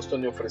holocausto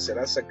ni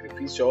ofrecerá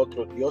sacrificio a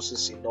otros dioses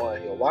sino a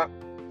Jehová.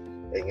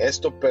 En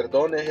esto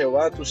perdone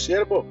Jehová a tu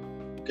siervo,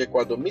 que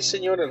cuando mi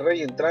señor el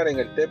rey entrara en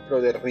el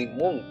templo de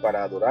Rimón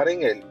para adorar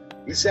en él,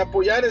 y se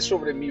apoyare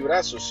sobre mi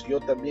brazo, si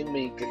yo también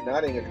me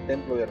inclinare en el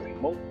templo de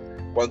Rimón,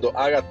 cuando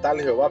haga tal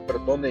Jehová,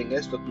 perdone en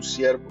esto a tu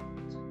siervo.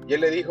 Y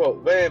él le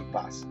dijo: Ve en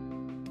paz.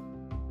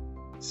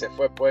 Se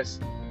fue pues,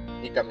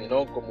 y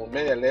caminó como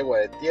media legua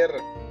de tierra.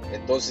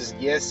 Entonces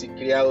Giezi,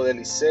 criado de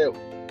Eliseo,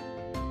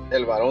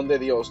 el varón de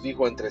Dios,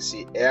 dijo entre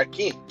sí: He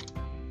aquí,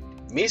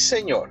 mi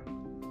señor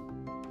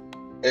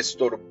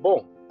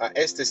estorbó a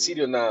este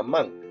sirio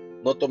Naamán,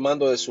 no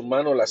tomando de su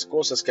mano las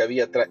cosas que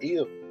había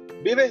traído.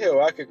 Vive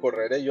Jehová que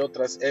correré yo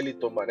tras él y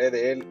tomaré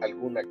de él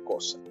alguna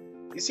cosa.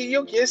 Y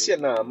siguió Giezi a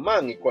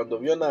Naamán, y cuando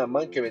vio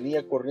Naamán que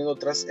venía corriendo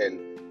tras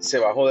él, se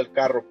bajó del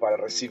carro para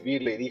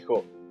recibirle y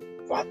dijo: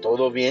 ¿Va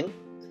todo bien?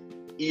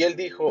 Y él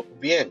dijo: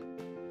 Bien.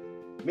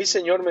 Mi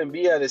señor me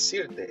envía a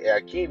decirte: He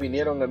aquí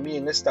vinieron a mí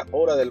en esta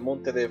hora del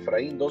monte de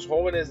Efraín 2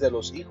 jóvenes de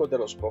los hijos de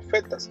los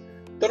profetas.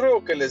 Te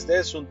ruego que les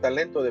des un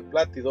talento de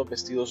plata y 2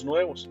 vestidos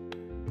nuevos.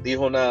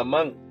 Dijo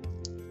Naamán: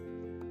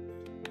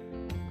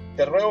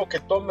 Te ruego que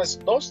tomes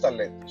 2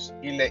 talentos.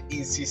 Y le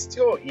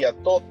insistió, y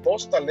ató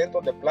 2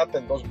 talentos de plata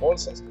en 2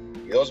 bolsas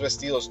y 2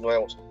 vestidos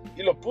nuevos,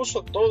 y lo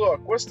puso todo a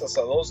cuestas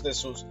a 2 de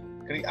sus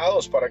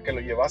criados para que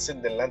lo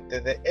llevasen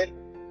delante de él.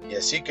 Y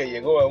así que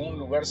llegó a un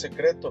lugar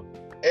secreto,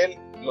 él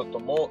lo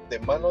tomó de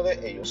mano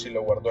de ellos y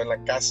lo guardó en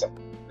la casa.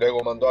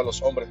 Luego mandó a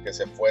los hombres que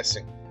se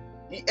fuesen.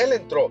 Y él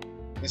entró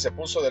y se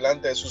puso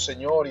delante de su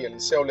señor, y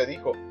Eliseo le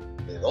dijo: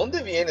 ¿De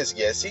dónde vienes,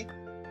 Giezi?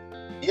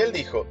 Y él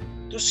dijo: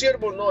 Tu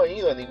siervo no ha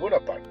ido a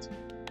ninguna parte.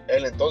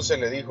 Él entonces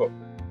le dijo: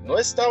 ¿No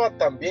estaba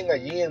también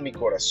allí en mi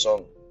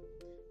corazón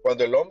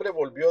cuando el hombre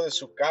volvió de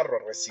su carro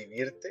a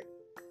recibirte?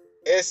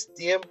 Es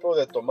tiempo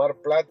de tomar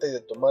plata y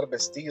de tomar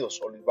vestidos,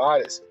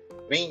 olivares,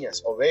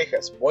 viñas,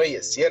 ovejas,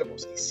 bueyes,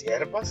 siervos y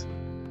siervas.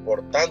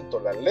 Por tanto,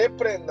 la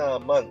lepra de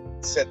Naamán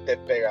se te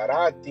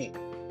pegará a ti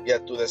y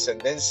a tu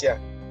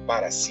descendencia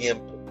para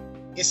siempre.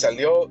 Y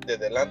salió de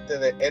delante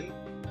de él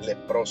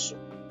leproso,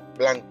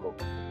 blanco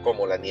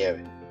como la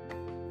nieve.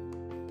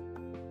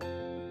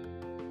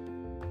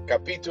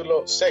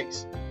 Capítulo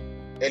 6.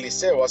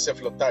 Eliseo hace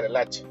flotar el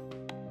hacha.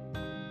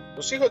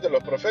 Los hijos de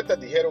los profetas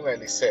dijeron a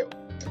Eliseo: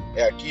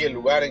 He aquí, el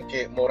lugar en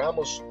que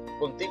moramos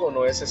contigo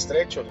no es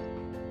estrecho.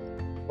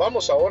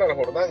 Vamos ahora al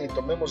Jordán y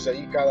tomemos de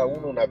allí cada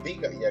uno una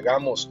viga y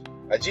hagamos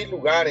allí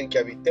lugar en que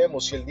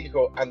habitemos. Y él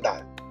dijo: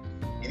 Andad.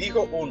 Y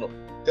dijo uno: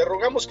 Te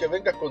rogamos que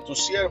vengas con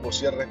tus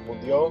siervos. Y él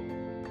respondió: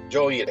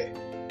 Yo iré.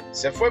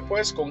 Se fue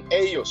pues con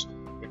ellos,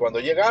 y cuando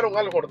llegaron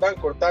al Jordán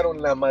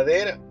cortaron la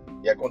madera.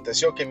 Y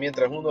aconteció que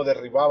mientras uno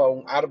derribaba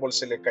un árbol,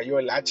 se le cayó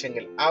el hacha en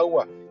el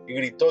agua, y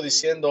gritó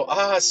diciendo: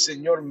 Ah,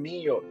 Señor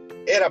mío,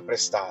 era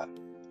prestada.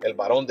 El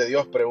varón de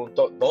Dios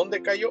preguntó: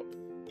 ¿Dónde cayó?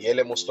 Y él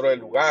le mostró el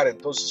lugar.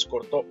 Entonces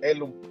cortó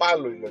él un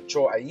palo y lo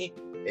echó allí,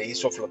 e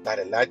hizo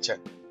flotar el hacha.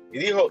 Y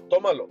dijo: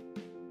 Tómalo.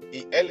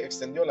 Y él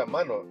extendió la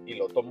mano y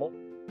lo tomó.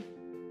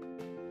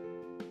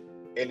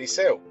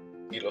 Eliseo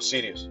y los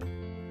sirios.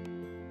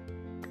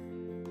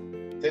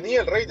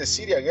 Tenía el rey de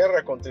Siria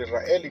guerra contra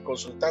Israel, y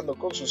consultando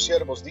con sus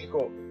siervos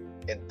dijo: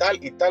 En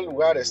tal y tal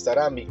lugar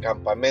estará mi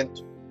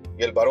campamento.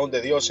 Y el varón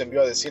de Dios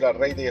envió a decir al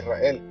rey de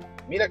Israel: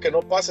 Mira que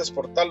no pases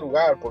por tal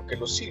lugar, porque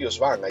los sirios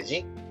van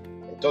allí.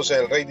 Entonces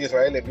el rey de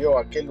Israel envió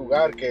a aquel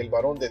lugar que el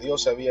varón de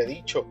Dios había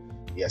dicho,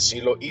 y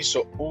así lo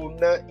hizo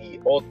una y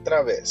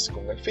otra vez,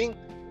 con el fin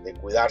de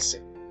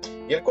cuidarse.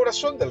 Y el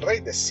corazón del rey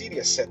de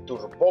Siria se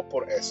turbó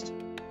por esto.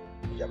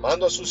 Y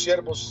llamando a sus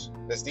siervos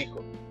les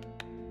dijo: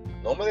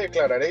 ¿No me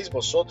declararéis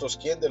vosotros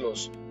quién de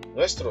los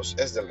nuestros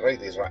es del rey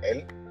de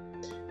Israel?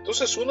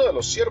 Entonces uno de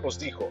los siervos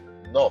dijo: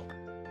 No,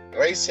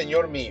 rey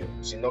señor mío,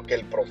 sino que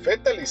el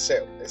profeta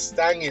Eliseo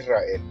está en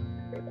Israel,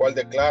 el cual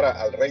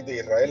declara al rey de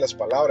Israel las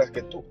palabras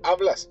que tú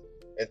hablas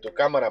en tu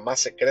cámara más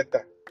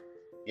secreta.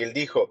 Y él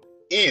dijo: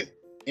 Id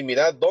y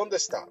mirad dónde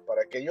está,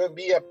 para que yo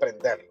envíe a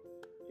prenderlo.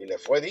 Y le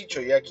fue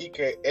dicho, y aquí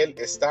que él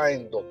está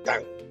en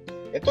Dotán.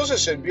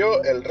 Entonces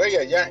envió el rey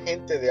allá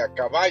gente de a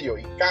caballo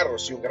y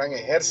carros y un gran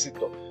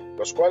ejército,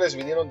 los cuales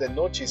vinieron de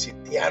noche y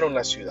sitiaron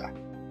la ciudad.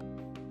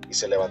 Y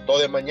se levantó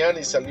de mañana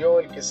y salió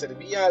el que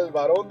servía al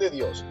varón de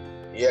Dios,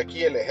 y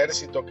aquí el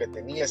ejército que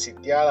tenía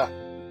sitiada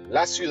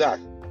la ciudad,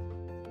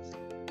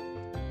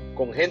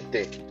 con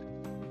gente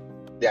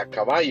de a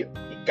caballo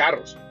y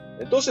carros.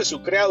 Entonces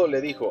su criado le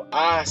dijo: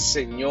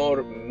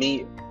 Señor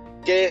mío,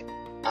 ¿qué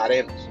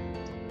haremos?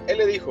 Él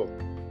le dijo: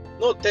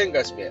 no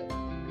tengas miedo,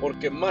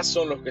 porque más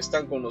son los que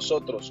están con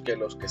nosotros que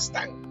los que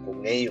están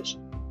con ellos.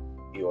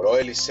 Y oró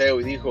Eliseo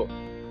y dijo: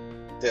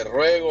 te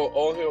ruego,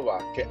 oh Jehová,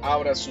 que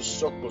abra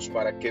sus ojos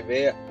para que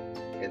vea.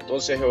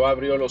 Entonces Jehová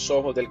abrió los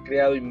ojos del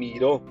criado y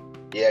miró,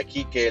 y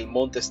aquí que el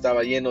monte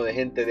estaba lleno de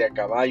gente de a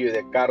caballo y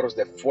de carros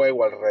de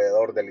fuego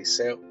alrededor de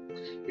Eliseo.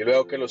 Y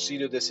luego que los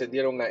sirios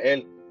descendieron a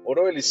él,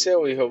 oró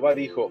Eliseo y Jehová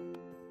dijo: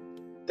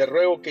 te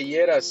ruego que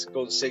hieras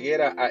con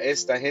ceguera a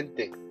esta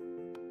gente.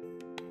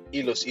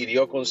 Y los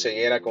hirió con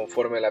ceguera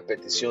conforme a la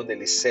petición de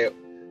Eliseo.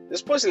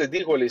 Después les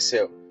dijo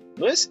Eliseo: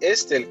 no es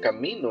este el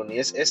camino, ni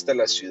es esta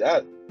la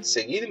ciudad.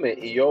 Seguidme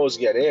y yo os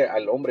guiaré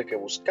al hombre que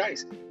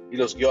buscáis. Y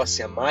los guió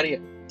hacia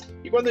Samaria.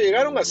 Y cuando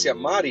llegaron hacia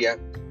Samaria,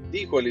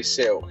 dijo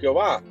Eliseo: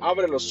 Jehová,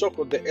 abre los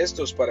ojos de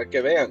estos para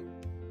que vean.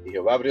 Y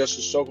Jehová abrió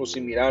sus ojos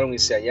y miraron y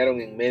se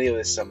hallaron en medio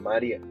de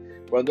Samaria.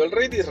 Cuando el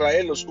rey de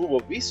Israel los hubo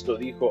visto,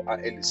 dijo a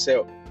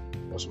Eliseo: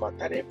 ¿los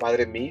mataré,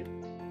 padre mío?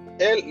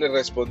 Él le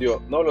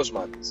respondió: no los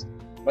mates.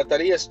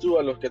 ¿Matarías tú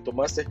a los que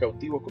tomaste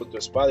cautivos con tu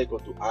espada y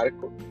con tu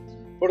arco?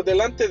 Por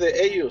delante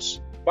de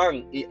ellos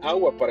pan y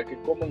agua para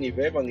que coman y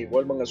beban y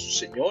vuelvan a sus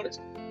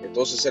señores.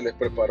 Entonces se les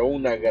preparó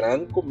una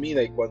gran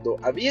comida, y cuando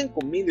habían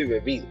comido y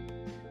bebido,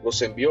 los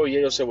envió y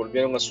ellos se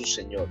volvieron a su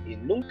señor. Y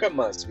nunca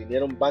más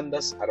vinieron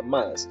bandas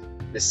armadas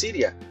de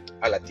Siria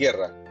a la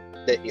tierra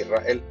de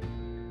Israel.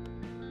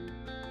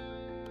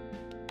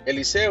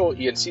 Eliseo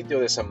y el sitio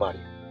de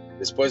Samaria.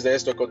 Después de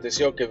esto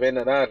aconteció que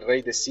Ben-Hadad,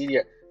 rey de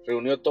Siria,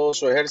 reunió todo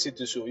su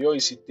ejército y subió y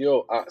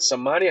sitió a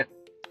Samaria.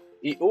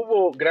 Y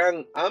hubo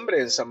gran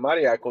hambre en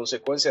Samaria a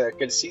consecuencia de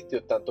aquel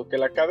sitio, tanto que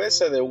la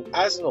cabeza de un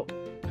asno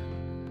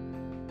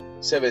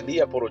se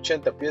vendía por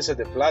 80 piezas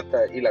de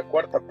plata, y la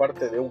cuarta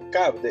parte de un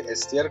cab de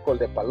estiércol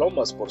de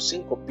palomas por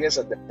 5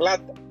 piezas de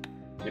plata.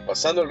 Y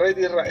pasando el rey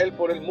de Israel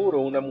por el muro,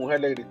 una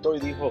mujer le gritó y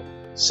dijo: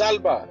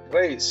 salva,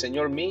 rey,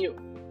 señor mío.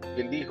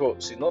 Y él dijo: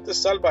 si no te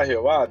salva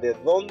Jehová, ¿de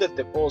dónde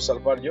te puedo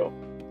salvar yo?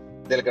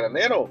 ¿Del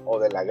granero o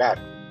del lagar?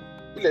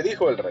 Y le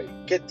dijo el rey: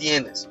 ¿qué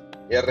tienes?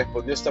 Y ella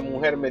respondió: esta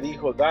mujer me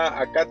dijo: da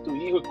acá tu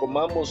hijo y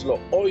comámoslo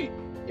hoy,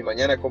 y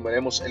mañana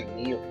comeremos el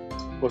mío.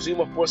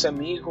 Cocimos pues a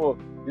mi hijo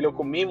y lo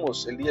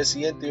comimos. El día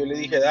siguiente yo le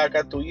dije: da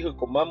acá tu hijo y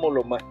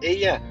comámoslo, mas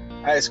ella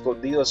ha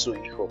escondido a su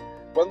hijo.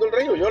 Cuando el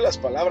rey oyó las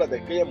palabras de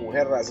aquella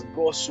mujer,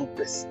 rasgó sus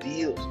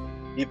vestidos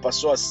y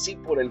pasó así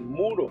por el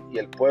muro, y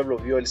el pueblo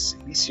vio el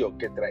cilicio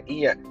que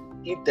traía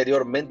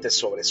interiormente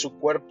sobre su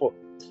cuerpo.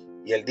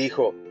 Y él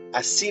dijo: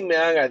 así me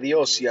haga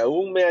Dios y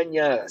aún me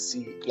añada,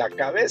 si la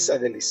cabeza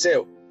de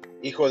Eliseo,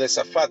 hijo de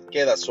Safat,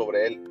 queda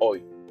sobre él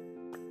hoy.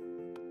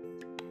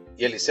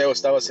 Y Eliseo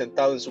estaba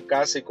sentado en su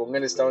casa, y con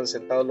él estaban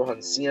sentados los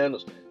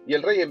ancianos. Y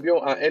el rey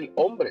envió a él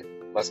hombre,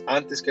 mas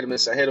antes que el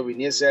mensajero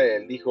viniese a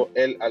él, dijo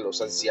él a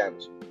los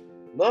ancianos: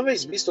 ¿no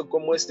habéis visto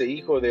cómo este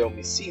hijo de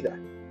homicida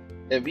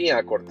envía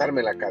a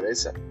cortarme la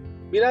cabeza?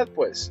 Mirad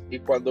pues, y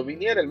cuando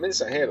viniera el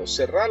mensajero,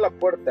 cerrad la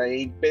puerta e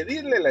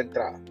impedidle la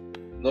entrada.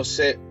 ¿No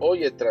se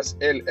oye tras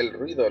él el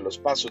ruido de los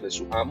pasos de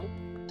su amo?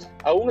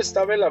 Aún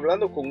estaba él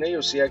hablando con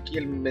ellos, y aquí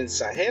el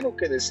mensajero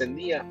que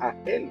descendía a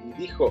él,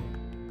 y dijo: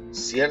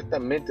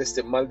 ciertamente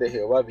este mal de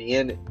Jehová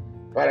viene.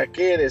 ¿Para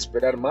qué he de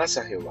esperar más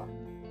a Jehová?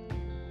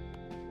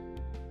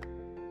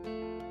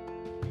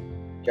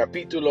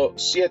 Capítulo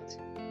 7.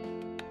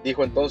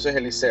 Dijo entonces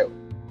Eliseo: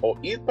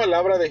 oíd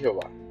palabra de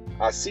Jehová.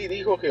 Así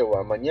dijo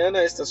Jehová: mañana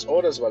a estas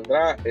horas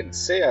valdrá el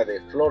seah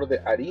de flor de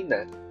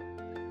harina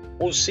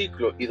un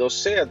ciclo, y 2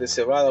 seas de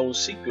cebada un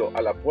ciclo,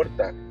 a la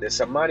puerta de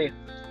Samaria.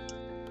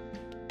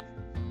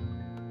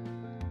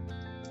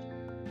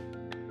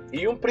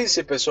 Y un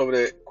príncipe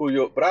sobre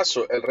cuyo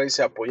brazo el rey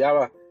se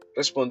apoyaba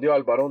respondió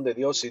al varón de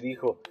Dios y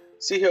dijo: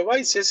 si Jehová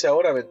hiciese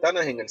ahora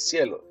ventanas en el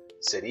cielo,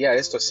 ¿sería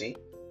esto así?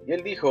 Y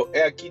él dijo: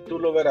 he aquí tú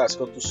lo verás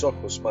con tus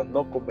ojos, mas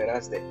no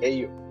comerás de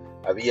ello.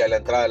 Había a la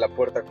entrada de la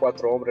puerta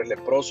 4 hombres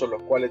leprosos,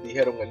 los cuales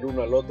dijeron el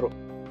uno al otro: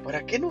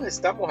 ¿para qué nos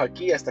estamos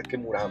aquí hasta que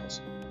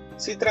muramos?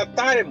 Si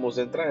tratáremos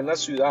de entrar en la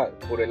ciudad,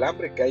 por el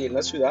hambre que hay en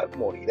la ciudad,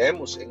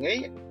 moriremos en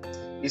ella.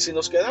 Y si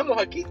nos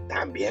quedamos aquí,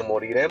 también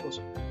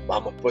moriremos.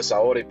 Vamos pues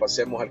ahora y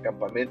pasemos al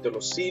campamento de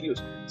los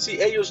sirios. Si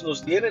ellos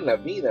nos dieren la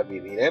vida,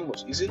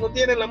 viviremos, y si nos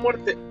dieren la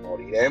muerte,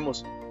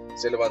 moriremos.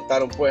 Se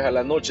levantaron pues al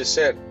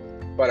anochecer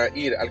para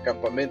ir al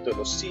campamento de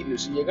los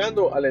sirios, y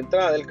llegando a la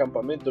entrada del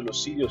campamento de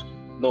los sirios,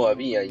 no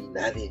había ahí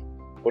nadie,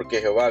 porque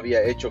Jehová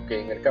había hecho que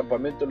en el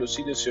campamento de los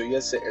sirios se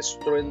oyese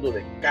estruendo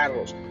de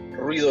carros,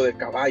 ruido de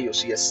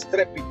caballos y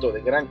estrépito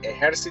de gran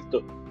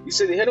ejército. Y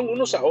se dijeron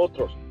unos a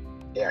otros: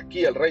 he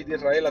aquí el rey de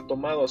Israel ha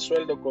tomado a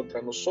sueldo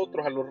contra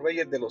nosotros a los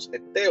reyes de los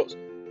heteos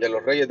y a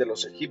los reyes de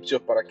los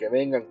egipcios para que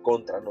vengan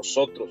contra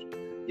nosotros.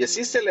 Y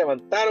así se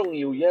levantaron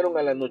y huyeron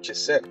al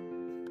anochecer,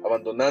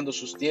 abandonando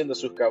sus tiendas,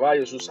 sus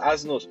caballos, sus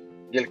asnos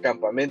y el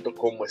campamento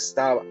como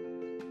estaba,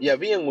 y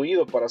habían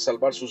huido para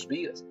salvar sus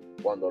vidas.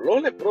 Cuando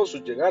los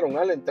leprosos llegaron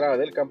a la entrada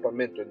del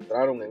campamento,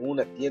 entraron en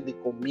una tienda y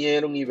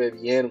comieron y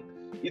bebieron,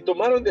 y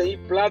tomaron de ahí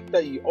plata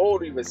y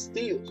oro y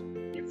vestidos,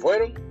 y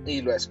fueron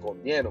y lo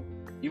escondieron.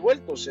 Y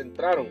vueltos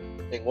entraron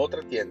en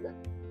otra tienda,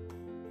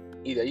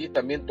 y de allí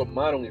también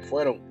tomaron y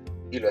fueron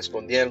y lo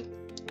escondieron.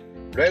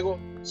 Luego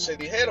se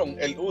dijeron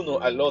el uno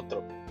al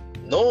otro: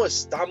 no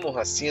estamos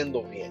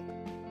haciendo bien.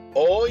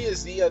 Hoy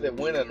es día de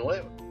buena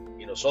nueva,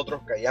 y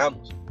nosotros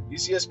callamos. Y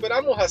si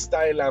esperamos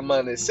hasta el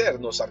amanecer,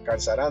 nos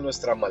alcanzará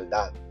nuestra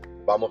maldad.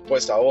 Vamos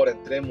pues ahora,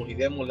 entremos y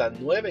demos la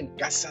nueva en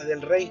casa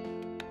del rey.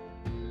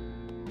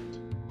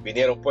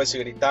 Vinieron pues y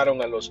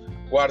gritaron a los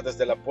guardas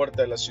de la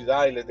puerta de la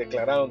ciudad y les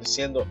declararon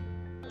diciendo: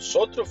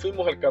 nosotros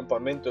fuimos al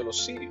campamento de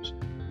los sirios,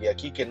 y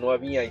aquí que no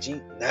había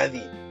allí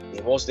nadie,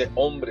 ni voz de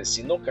hombres,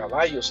 sino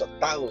caballos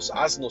atados,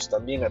 asnos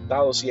también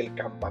atados, y el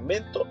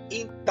campamento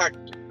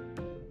intacto.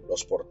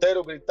 Los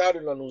porteros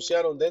gritaron y lo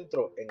anunciaron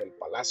dentro en el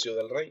palacio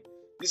del rey.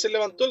 Y se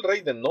levantó el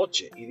rey de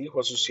noche y dijo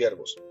a sus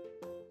siervos: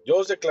 yo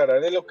os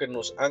declararé lo que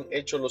nos han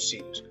hecho los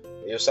sirios.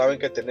 Ellos saben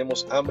que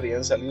tenemos hambre y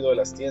han salido de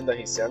las tiendas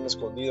y se han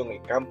escondido en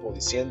el campo,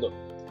 diciendo: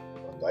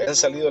 cuando hayan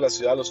salido de la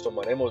ciudad los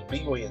tomaremos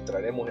vivos y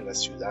entraremos en la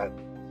ciudad.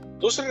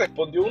 Entonces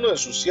respondió uno de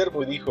sus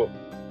siervos y dijo: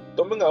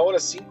 tomen ahora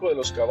 5 de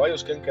los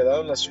caballos que han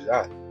quedado en la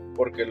ciudad,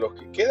 porque los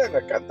que quedan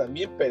acá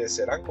también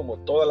perecerán como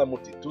toda la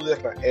multitud de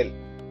Israel,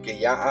 que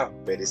ya ha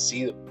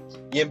perecido.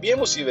 Y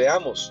enviemos y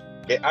veamos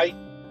qué hay.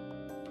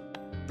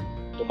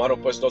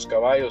 Tomaron pues 2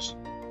 caballos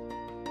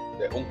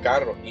de un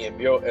carro, y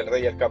envió el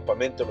rey al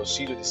campamento de los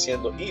sirios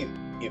diciendo: id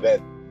y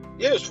ved.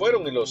 Y ellos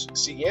fueron y los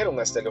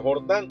siguieron hasta el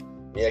Jordán.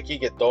 Y aquí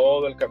que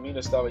todo el camino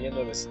estaba lleno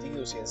de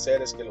vestidos y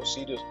enseres que los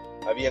sirios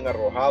habían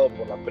arrojado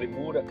por la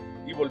premura.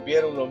 Y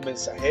volvieron los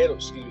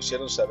mensajeros y lo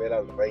hicieron saber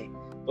al rey.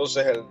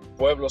 Entonces el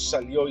pueblo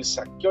salió y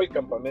saqueó el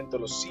campamento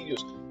de los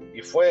sirios,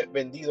 y fue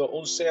vendido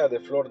 1 seah de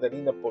flor de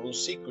harina por 1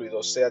 siclo y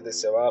 2 seahs de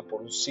cebada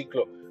por 1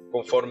 siclo,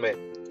 conforme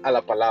a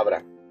la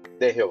palabra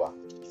de Jehová.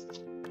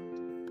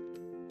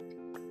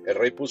 El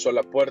rey puso a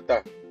la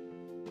puerta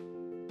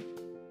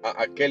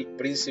a aquel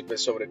príncipe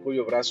sobre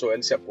cuyo brazo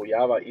él se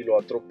apoyaba, y lo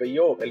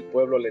atropelló el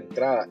pueblo a la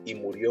entrada y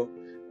murió,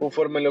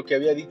 conforme a lo que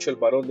había dicho el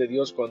varón de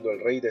Dios cuando el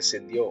rey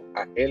descendió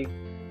a él.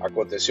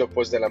 Aconteció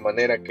pues de la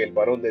manera que el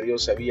varón de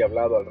Dios había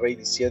hablado al rey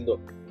diciendo: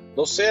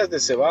 2 seahs de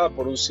cebada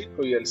por 1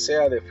 siclo y el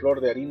seah de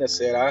flor de harina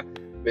será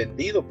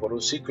vendido por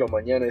 1 siclo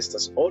mañana a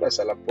estas horas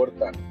a la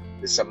puerta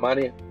de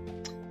Samaria.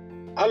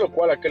 A lo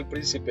cual aquel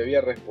príncipe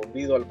había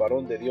respondido al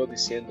varón de Dios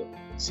diciendo: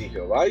 si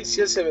Jehová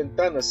hiciese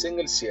ventanas en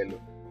el cielo,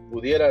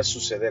 ¿pudiera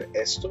suceder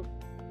esto?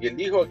 Y él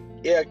dijo: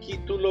 he aquí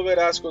tú lo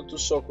verás con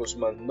tus ojos,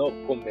 mas no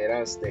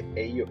comerás de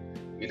ello.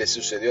 Y le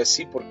sucedió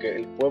así porque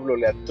el pueblo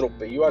le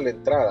atropelló a la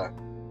entrada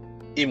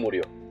y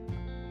murió.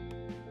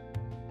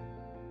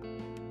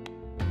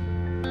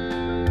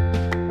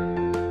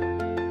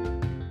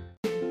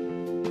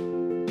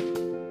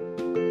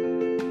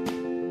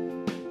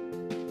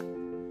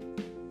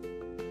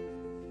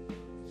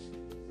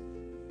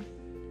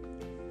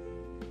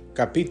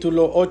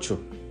 Capítulo 8.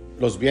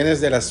 Los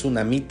bienes de la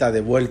tsunamita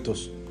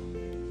devueltos.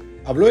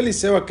 Habló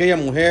Eliseo a aquella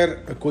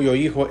mujer cuyo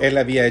hijo él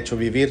había hecho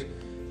vivir,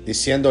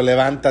 diciendo: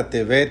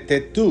 levántate,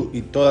 vete tú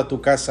y toda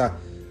tu casa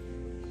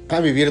a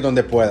vivir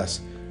donde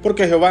puedas,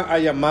 porque Jehová ha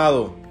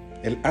llamado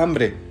el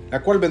hambre,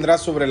 la cual vendrá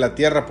sobre la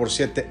tierra por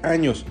 7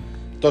 años.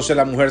 Entonces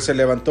la mujer se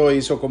levantó e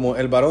hizo como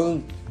el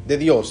varón de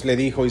Dios le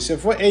dijo, y se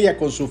fue ella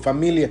con su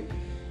familia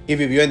y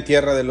vivió en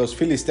tierra de los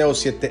filisteos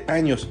 7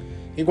 años.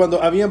 Y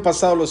cuando habían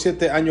pasado los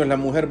 7 años, la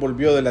mujer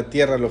volvió de la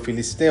tierra de los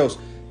filisteos.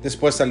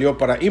 Después salió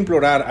para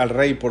implorar al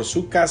rey por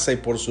su casa y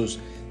por sus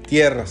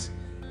tierras.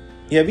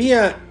 Y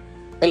había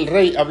el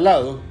rey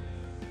hablado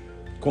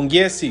con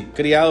Giezi,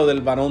 criado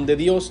del varón de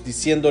Dios,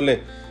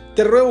 diciéndole: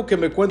 te ruego que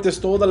me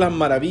cuentes todas las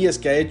maravillas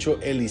que ha hecho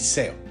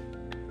Eliseo.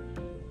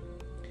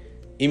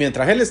 Y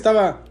mientras él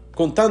estaba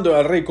contando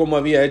al rey cómo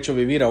había hecho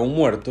vivir a un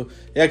muerto,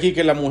 he aquí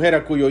que la mujer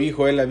a cuyo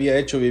hijo él había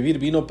hecho vivir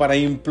vino para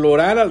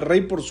implorar al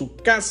rey por su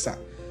casa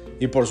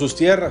y por sus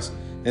tierras.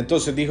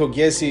 Entonces dijo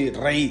Giezi: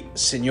 rey,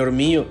 señor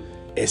mío,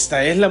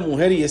 esta es la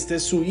mujer y este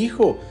es su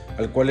hijo,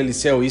 al cual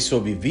Eliseo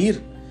hizo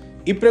vivir.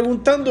 Y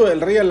preguntando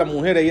el rey a la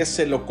mujer, ella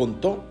se lo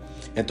contó.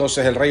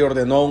 Entonces el rey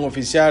ordenó a un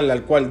oficial,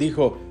 al cual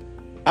dijo: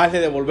 hazle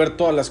devolver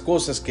todas las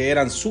cosas que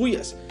eran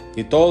suyas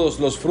y todos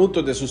los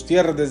frutos de sus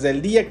tierras desde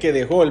el día que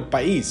dejó el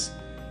país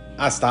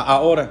hasta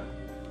ahora.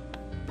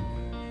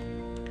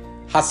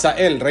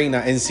 Hazael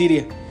reina en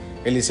Siria.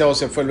 Eliseo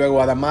se fue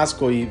luego a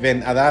Damasco, y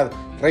Ben-Hadad,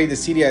 rey de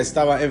Siria,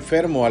 estaba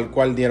enfermo, al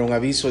cual dieron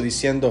aviso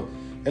diciendo: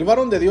 el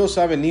varón de Dios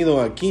ha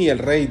venido aquí. El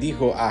rey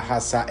dijo a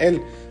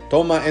Hazael: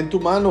 toma en tu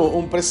mano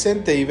un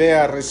presente y ve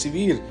a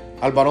recibir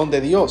al varón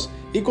de Dios,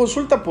 y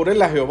consulta por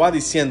él a Jehová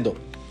diciendo: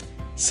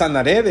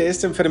 ¿sanaré de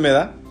esta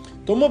enfermedad?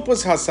 Tomó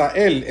pues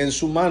Hazael en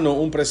su mano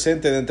un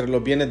presente de entre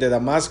los bienes de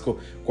Damasco,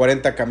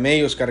 40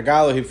 camellos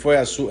cargados, y fue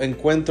a su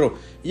encuentro.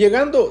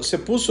 Llegando se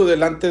puso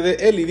delante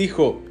de él y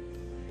dijo: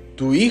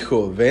 tu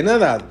hijo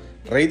Ben-Hadad,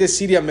 rey de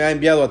Siria, me ha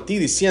enviado a ti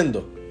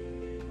diciendo: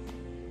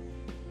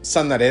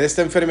 ¿sanaré de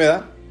esta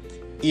enfermedad?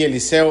 Y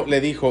Eliseo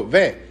le dijo: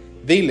 ve,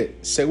 dile,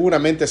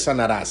 seguramente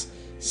sanarás.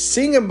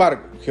 Sin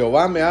embargo,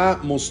 Jehová me ha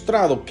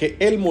mostrado que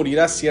él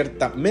morirá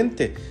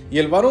ciertamente. Y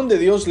el varón de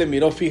Dios le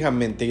miró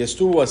fijamente, y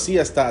estuvo así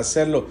hasta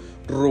hacerlo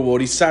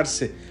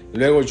ruborizarse.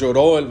 Luego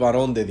lloró el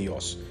varón de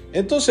Dios.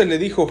 Entonces le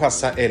dijo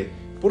Hazael: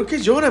 ¿por qué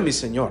llora mi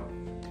señor?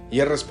 Y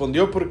él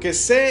respondió: porque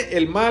sé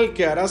el mal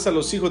que harás a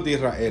los hijos de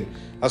Israel.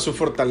 A sus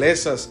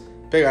fortalezas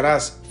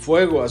pegarás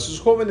fuego, a sus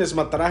jóvenes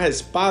matarás a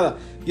espada,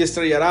 y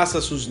estrellarás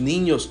a sus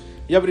niños,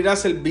 y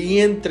abrirás el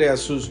vientre a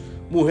sus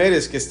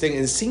mujeres que estén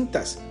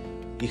encintas.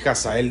 Y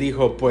Hazael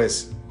dijo: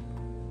 pues,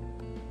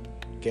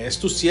 ¿qué es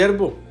tu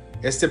siervo,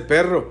 este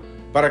perro,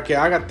 para que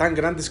haga tan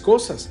grandes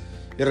cosas?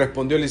 Y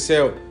respondió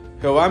Eliseo: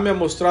 Jehová me ha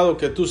mostrado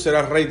que tú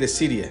serás rey de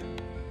Siria.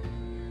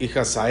 Y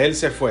Hazael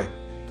se fue,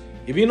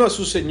 y vino a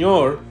su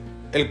señor,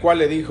 el cual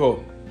le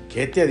dijo: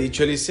 ¿qué te ha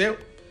dicho Eliseo?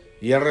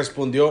 Y él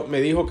respondió: me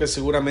dijo que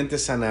seguramente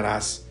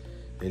sanarás.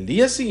 El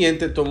día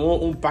siguiente tomó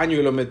un paño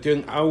y lo metió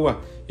en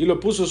agua, y lo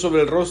puso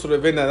sobre el rostro de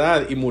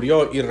Ben-Hadad, y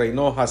murió, y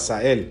reinó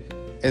Hazael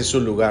en su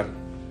lugar.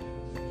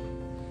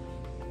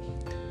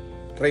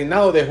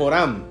 Reinado de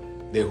Joram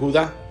de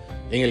Judá.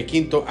 En el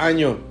 5º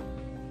año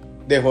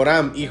de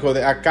Joram, hijo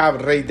de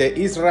Acab, rey de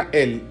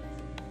Israel,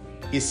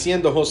 y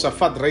siendo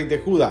Josafat rey de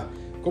Judá,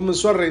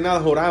 comenzó a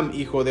reinar Joram,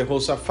 hijo de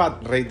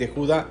Josafat, rey de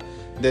Judá.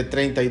 De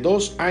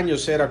 32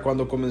 años era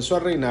cuando comenzó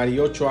a reinar, y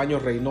 8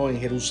 años reinó en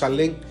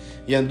Jerusalén,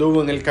 y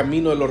anduvo en el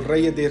camino de los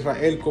reyes de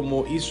Israel,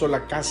 como hizo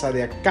la casa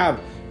de Acab,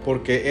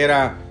 porque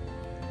era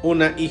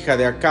una hija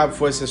de Acab,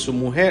 fuese su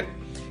mujer,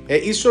 e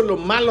hizo lo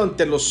malo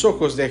ante los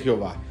ojos de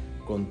Jehová.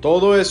 Con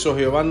todo eso,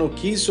 Jehová no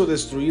quiso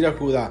destruir a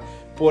Judá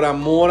por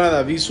amor a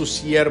David su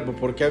siervo,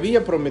 porque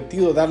había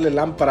prometido darle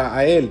lámpara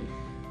a él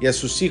y a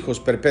sus hijos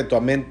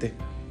perpetuamente.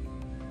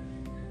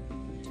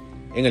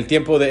 En el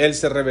tiempo de él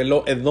se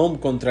rebeló Edom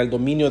contra el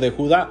dominio de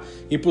Judá,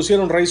 y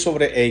pusieron rey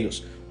sobre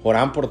ellos.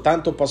 Joram, por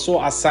tanto,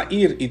 pasó a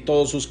Zair y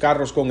todos sus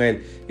carros con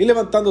él, y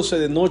levantándose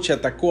de noche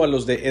atacó a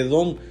los de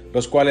Edom,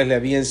 los cuales le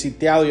habían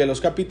sitiado, y a los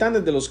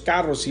capitanes de los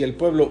carros, y el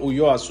pueblo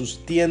huyó a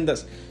sus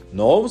tiendas.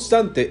 No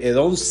obstante,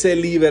 Edom se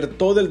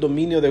libertó del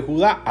dominio de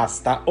Judá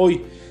hasta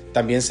hoy.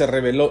 También se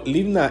rebeló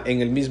Libna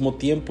en el mismo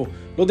tiempo.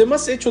 Los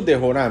demás hechos de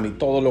Joram y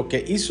todo lo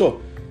que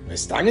hizo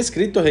están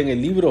escritos en el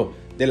libro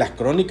de las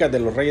crónicas de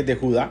los reyes de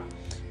Judá.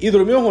 Y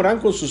durmió Joram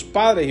con sus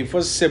padres, y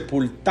fue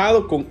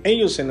sepultado con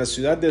ellos en la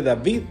ciudad de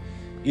David,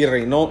 y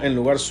reinó en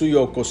lugar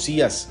suyo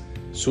Ocosías,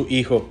 su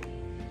hijo.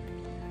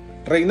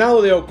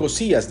 Reinado de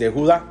Ocosías de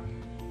Judá.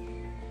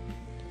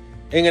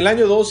 En el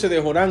año 12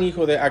 de Joram,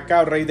 hijo de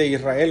Acab, rey de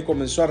Israel,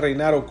 comenzó a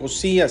reinar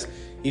Ocosías,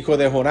 hijo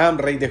de Joram,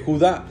 rey de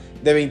Judá.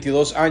 De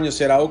 22 años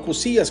era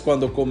Ocosías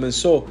cuando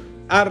comenzó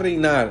a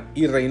reinar,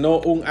 y reinó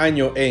 1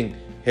 año en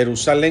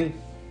Jerusalén.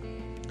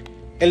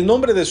 El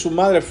nombre de su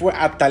madre fue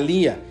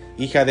Atalía,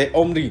 hija de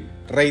Omri,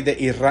 rey de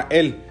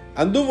Israel.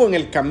 Anduvo en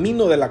el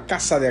camino de la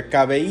casa de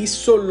Acab, e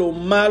hizo lo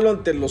malo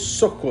ante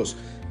los ojos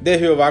de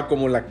Jehová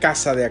como la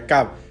casa de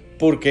Acab,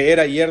 porque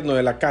era yerno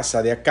de la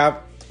casa de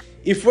Acab.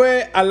 Y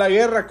fue a la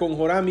guerra con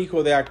Joram,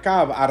 hijo de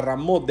Acab, a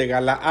Ramot de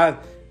Galaad,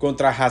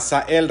 contra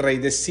Hazael, rey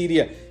de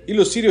Siria. Y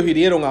los sirios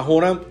hirieron a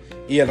Joram,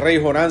 y el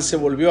rey Joram se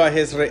volvió a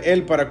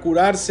Jezreel para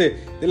curarse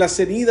de las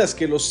heridas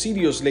que los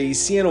sirios le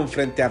hicieron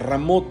frente a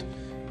Ramot,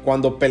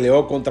 cuando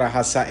peleó contra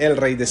Hazael,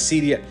 rey de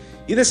Siria.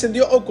 Y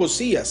descendió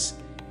Ocosías,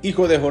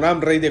 hijo de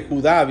Joram, rey de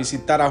Judá, a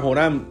visitar a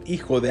Joram,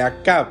 hijo de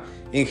Acab,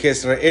 en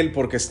Jezreel,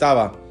 porque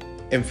estaba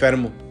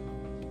enfermo.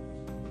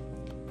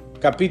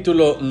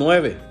 Capítulo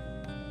 9.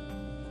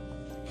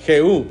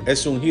 Jehú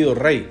es ungido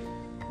rey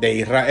de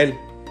Israel.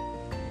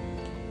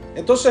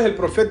 Entonces el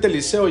profeta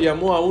Eliseo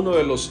llamó a uno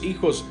de los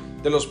hijos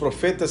de los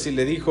profetas y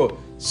le dijo: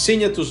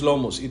 ciñe tus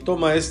lomos y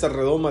toma esta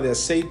redoma de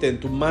aceite en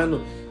tu mano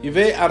y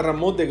ve a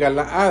Ramot de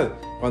Galaad.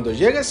 Cuando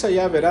llegues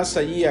allá verás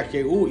allí a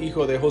Jehú,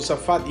 hijo de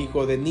Josafat,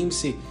 hijo de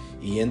Nimsi,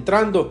 y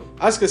entrando,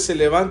 haz que se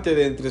levante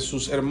de entre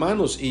sus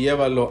hermanos y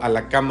llévalo a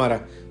la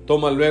cámara.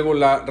 Toma luego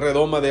la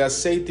redoma de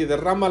aceite y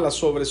derrámala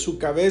sobre su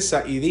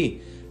cabeza y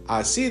di: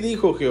 así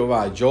dijo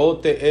Jehová, yo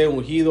te he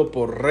ungido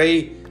por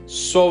rey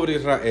sobre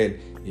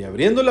Israel. Y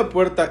abriendo la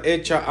puerta,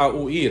 echa a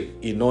huir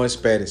y no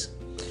esperes.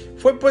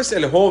 Fue pues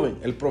el joven,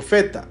 el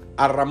profeta,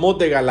 a Ramot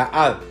de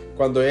Galaad.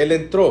 Cuando él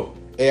entró,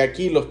 he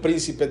aquí los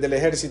príncipes del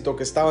ejército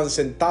que estaban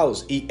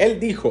sentados, y él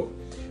dijo: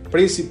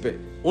 príncipe,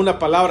 una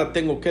palabra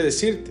tengo que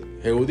decirte.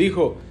 Jehú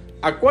dijo: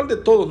 ¿a cuál de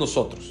todos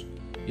nosotros?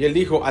 Y él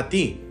dijo: a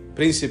ti,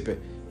 príncipe.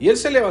 Y él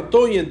se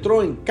levantó y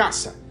entró en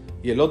casa.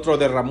 Y el otro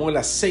derramó el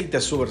aceite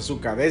sobre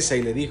su cabeza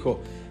y le dijo: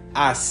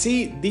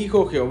 así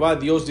dijo Jehová,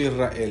 Dios de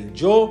Israel,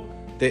 yo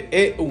te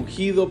he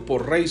ungido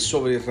por rey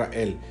sobre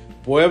Israel,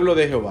 pueblo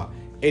de Jehová.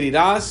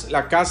 Herirás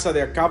la casa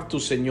de Acab tu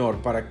señor,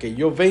 para que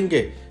yo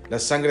vengue la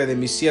sangre de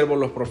mis siervos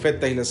los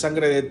profetas y la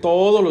sangre de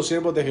todos los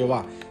siervos de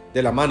Jehová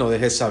de la mano de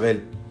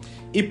Jezabel.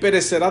 Y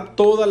perecerá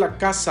toda la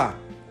casa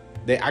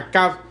de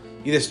Acab,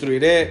 y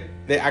destruiré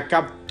de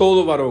Acab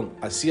todo varón,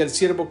 así al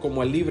siervo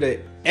como al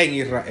libre en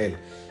Israel.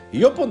 Y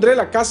yo pondré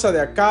la casa de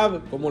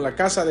Acab como la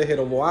casa de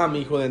Jeroboam,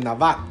 hijo de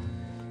Nabat,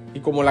 y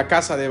como la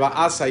casa de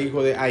Baasa,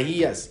 hijo de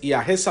Ahías, y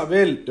a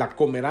Jezabel la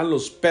comerán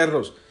los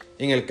perros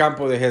en el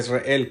campo de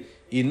Jezreel,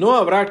 y no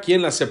habrá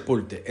quien la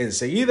sepulte.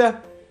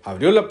 Enseguida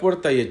abrió la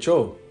puerta y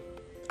echó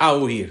a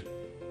huir.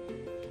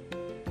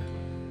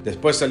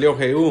 Después salió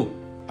Jehú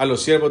a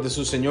los siervos de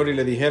su señor y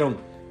le dijeron: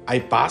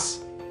 ¿hay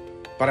paz?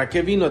 ¿Para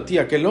qué vino a ti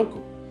aquel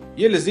loco?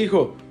 Y él les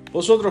dijo: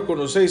 vosotros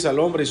conocéis al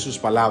hombre y sus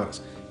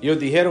palabras. Y ellos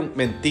dijeron: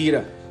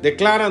 mentira,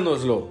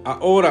 decláranoslo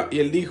ahora. Y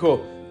él dijo: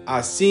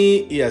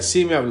 así y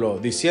así me habló,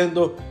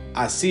 diciendo: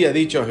 así ha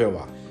dicho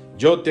Jehová,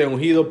 yo te he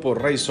ungido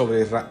por rey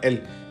sobre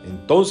Israel.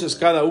 Entonces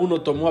cada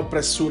uno tomó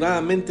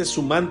apresuradamente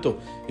su manto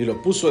y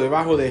lo puso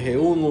debajo de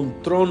Jehú en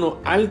un trono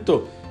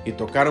alto, y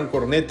tocaron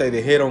corneta y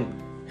dijeron: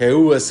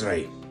 Jehú es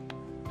rey.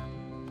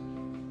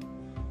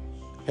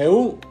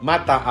 Jehú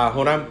mata a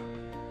Joram.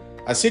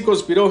 Así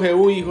conspiró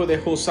Jehú, hijo de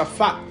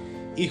Josafat,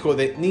 hijo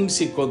de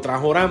Nimsi, contra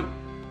Joram.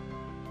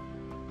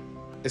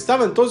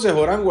 Estaba entonces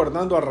Joram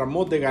guardando a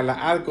Ramot de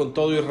Galaad con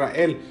todo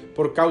Israel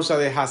por causa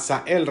de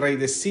Hazael, rey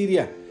de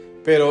Siria.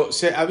 Pero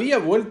se había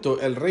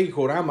vuelto el rey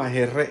Joram a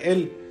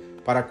Jezreel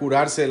para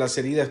curarse de las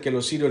heridas que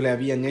los sirios le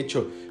habían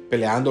hecho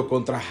peleando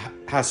contra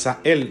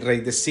Hazael, rey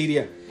de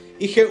Siria.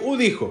 Y Jehú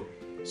dijo: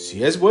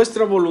 si es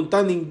vuestra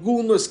voluntad,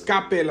 ninguno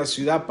escape de la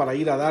ciudad para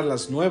ir a dar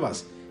las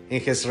nuevas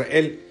en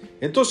Jezreel.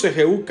 Entonces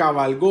Jehú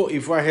cabalgó y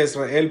fue a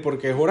Jezreel,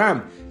 porque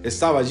Joram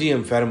estaba allí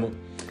enfermo.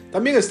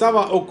 También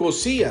estaba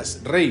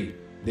Ocosías, rey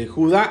de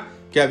Judá,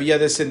 que había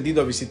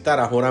descendido a visitar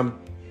a Joram.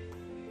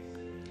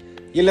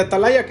 Y el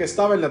atalaya que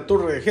estaba en la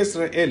torre de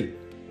Jezreel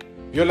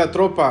vio la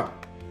tropa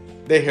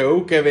de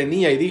Jehú que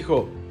venía y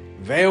dijo: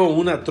 veo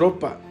una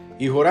tropa.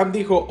 Y Joram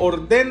dijo: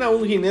 ordena a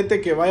un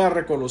jinete que vaya a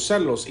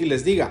reconocerlos y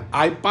les diga: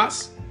 ¿hay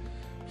paz?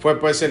 Fue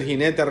pues el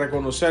jinete a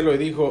reconocerlo y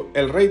dijo: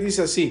 el rey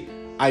dice así: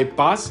 ¿hay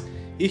paz?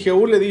 Y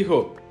Jehú le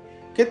dijo: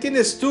 ¿qué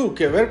tienes tú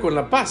que ver con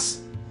la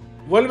paz?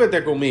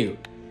 Vuélvete conmigo.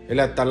 El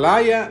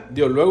atalaya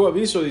dio luego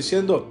aviso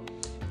diciendo: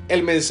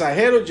 el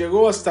mensajero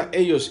llegó hasta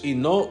ellos y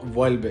no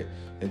vuelve.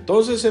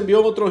 Entonces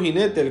envió otro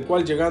jinete, el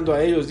cual llegando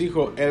a ellos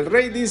dijo: el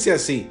rey dice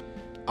así: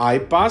 ¿hay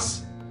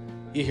paz?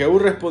 Y Jehú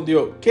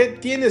respondió: ¿qué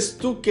tienes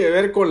tú que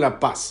ver con la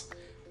paz?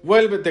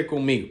 Vuélvete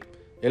conmigo.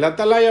 El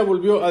atalaya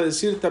volvió a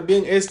decir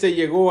también: este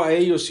llegó a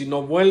ellos y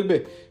no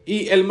vuelve.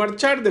 Y el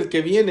marchar del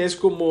que viene es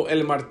como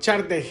el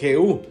marchar de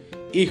Jehú,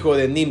 hijo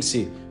de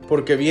Nimsi,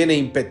 porque viene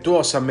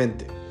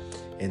impetuosamente.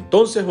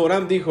 Entonces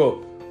Joram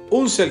dijo: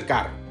 unce el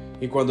carro.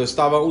 Y cuando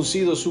estaba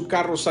uncido su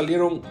carro,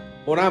 salieron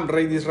Joram,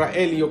 rey de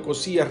Israel, y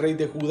Ocosías, rey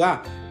de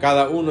Judá,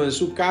 cada uno en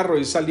su carro,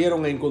 y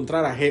salieron a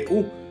encontrar a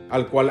Jehú,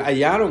 al cual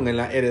hallaron en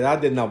la heredad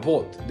de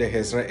Nabot de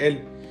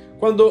Jezreel.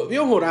 Cuando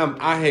vio Joram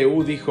a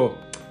Jehú, dijo: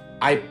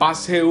 ¿hay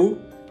paz, Jehú?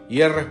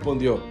 Y él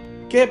respondió: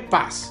 ¿qué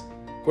paz?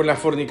 Con las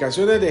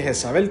fornicaciones de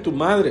Jezabel tu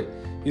madre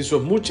y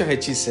sus muchas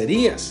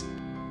hechicerías.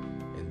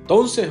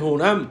 Entonces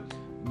Joram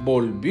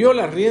volvió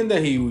las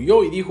riendas y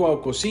huyó, y dijo a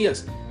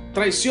Ocosías: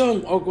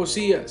 traición,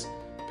 Ocosías.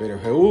 Pero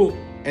Jehú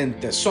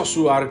entesó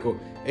su arco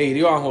e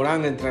hirió a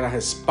Joram entre las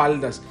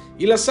espaldas,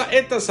 y la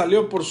saeta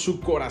salió por su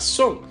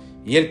corazón,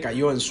 y él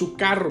cayó en su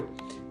carro.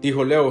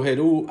 Dijo luego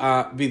Jehú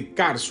a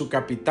Bidkar, su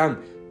capitán: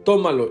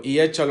 tómalo y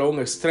échalo a un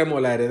extremo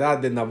de la heredad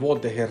de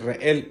Nabot de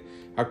Jezreel.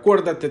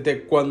 Acuérdate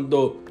de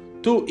cuando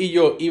tú y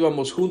yo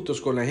íbamos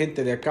juntos con la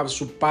gente de Acab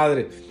su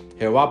padre.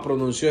 Jehová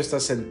pronunció esta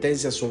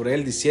sentencia sobre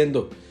él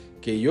diciendo: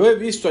 que yo he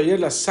visto ayer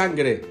la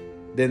sangre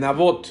de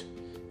Nabot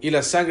y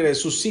la sangre de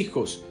sus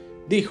hijos,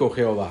 dijo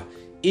Jehová,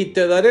 y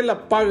te daré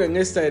la paga en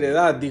esta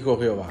heredad, dijo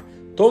Jehová.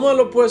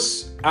 Tómalo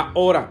pues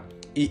ahora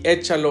y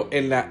échalo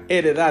en la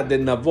heredad de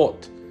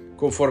Nabot,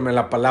 conforme a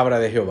la palabra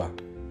de Jehová.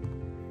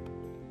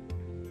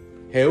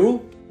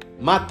 Jehú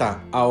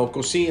mata a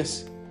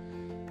Ocosías.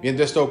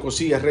 Viendo esto,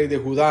 Ocosías, rey de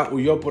Judá,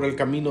 huyó por el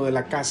camino de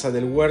la casa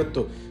del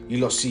huerto, y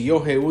lo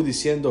siguió Jehú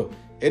diciendo: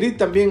 herid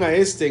también a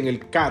este en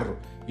el carro.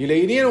 Y le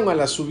hirieron a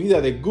la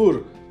subida de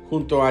Gur,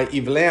 junto a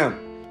Ibleam.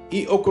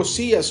 Y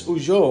Ocosías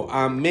huyó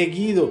a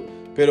Megiddo,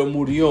 pero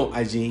murió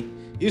allí.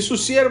 Y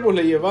sus siervos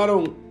le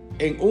llevaron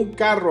en un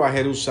carro a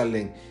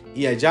Jerusalén,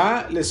 y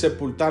allá le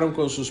sepultaron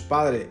con sus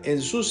padres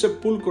en su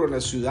sepulcro en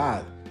la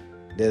ciudad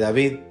de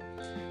David.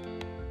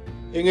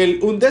 En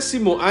el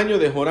 11º año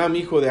de Joram,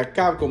 hijo de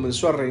Acab,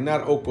 comenzó a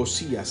reinar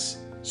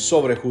Ocosías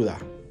sobre Judá.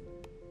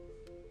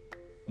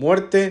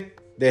 Muerte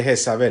de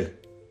Jezabel.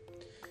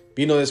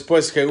 Vino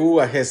después Jehú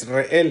a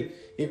Jezreel,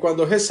 y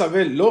cuando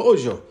Jezabel lo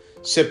oyó,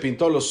 se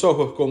pintó los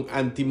ojos con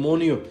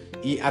antimonio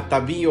y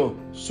atavío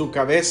su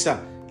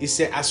cabeza, y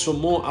se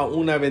asomó a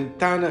una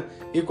ventana.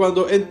 Y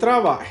cuando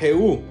entraba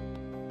Jehú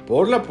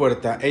por la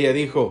puerta, ella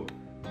dijo: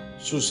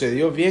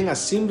 ¿sucedió bien a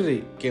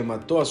Zimri, que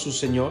mató a su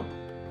señor?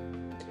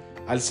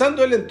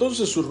 Alzando él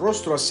entonces su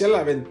rostro hacia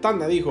la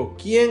ventana, dijo: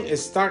 ¿quién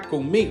está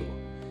conmigo?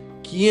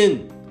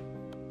 ¿Quién?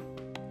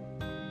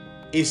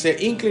 Y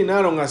se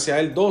inclinaron hacia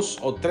él 2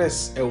 o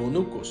 3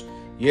 eunucos,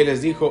 y él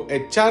les dijo: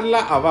 echarla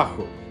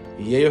abajo.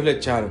 Y ellos le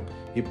echaron,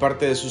 y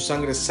parte de su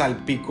sangre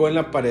salpicó en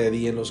la pared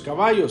y en los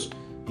caballos,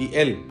 y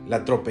él la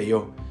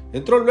atropelló.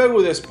 Entró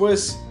luego, y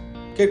después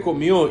que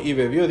comió y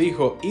bebió,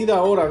 dijo: id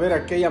ahora a ver a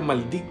aquella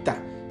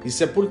maldita y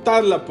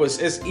sepultadla, pues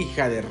es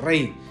hija de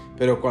rey.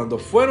 Pero cuando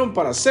fueron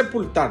para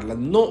sepultarla,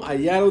 no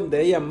hallaron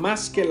de ella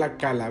más que la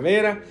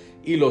calavera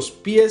y los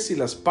pies y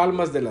las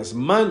palmas de las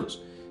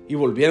manos, y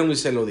volvieron y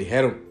se lo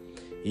dijeron.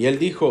 Y él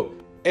dijo: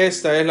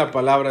 Esta es la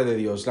palabra de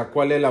Dios, la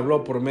cual él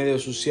habló por medio de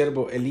su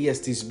siervo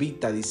Elías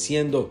Tisbita,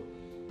 diciendo: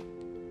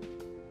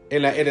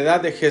 en la heredad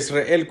de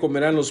Jezreel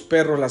comerán los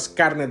perros las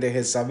carnes de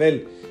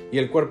Jezabel, y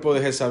el cuerpo de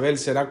Jezabel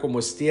será como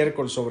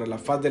estiércol sobre la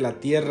faz de la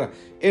tierra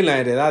en la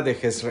heredad de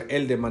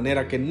Jezreel, de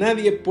manera que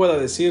nadie pueda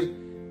decir: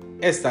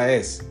 esta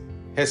es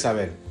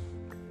Jezabel.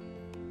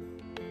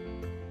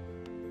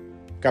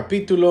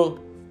 Capítulo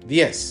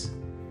 10.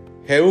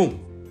 Jehú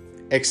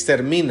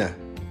extermina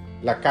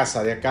la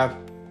casa de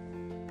Acab.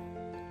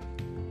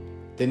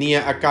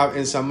 Tenía Acab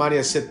en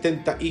Samaria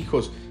 70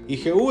 hijos, y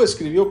Jehú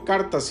escribió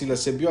cartas y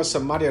las envió a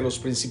Samaria a los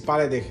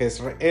principales de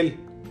Jezreel,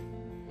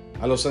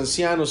 a los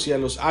ancianos y a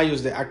los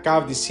ayos de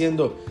Acab,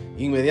 diciendo: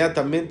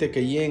 inmediatamente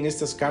que lleguen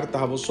estas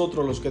cartas a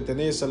vosotros, los que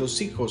tenéis a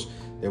los hijos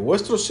de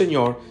vuestro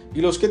señor,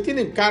 y los que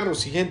tienen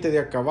carros y gente de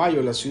a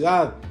caballo, la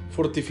ciudad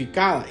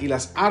fortificada y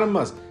las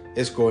armas,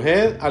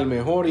 escoged al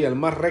mejor y al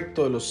más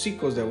recto de los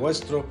hijos de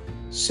vuestro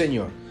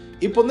señor,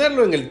 y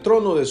ponerlo en el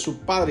trono de su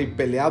padre, y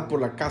pelead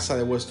por la casa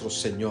de vuestro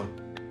señor.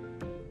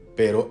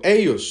 Pero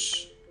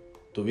ellos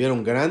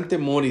tuvieron gran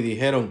temor y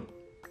dijeron: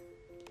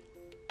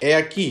 he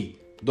aquí,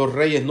 2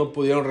 reyes no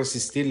pudieron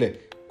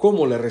resistirle,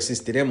 ¿cómo le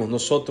resistiremos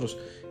nosotros?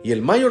 Y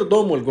el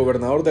mayordomo, el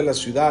gobernador de la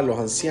ciudad, los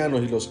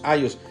ancianos y los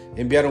ayos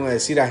enviaron a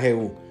decir a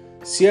Jehú: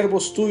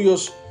 siervos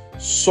tuyos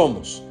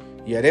somos,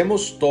 y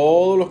haremos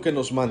todo lo que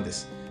nos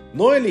mandes.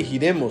 No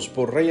elegiremos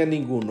por rey a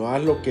ninguno,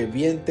 haz lo que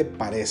bien te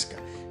parezca.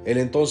 Él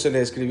entonces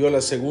le escribió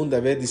la segunda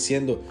vez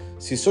diciendo: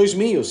 si sois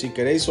míos y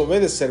queréis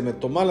obedecerme,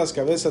 tomad las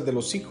cabezas de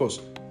los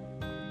hijos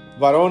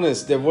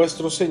varones de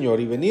vuestro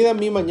señor, y venid a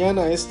mí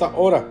mañana a esta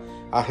hora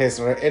a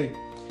Jezreel.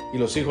 Y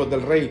los hijos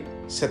del rey,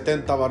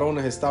 70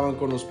 varones, estaban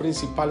con los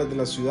principales de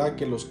la ciudad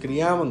que los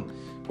criaban.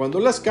 Cuando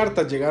las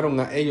cartas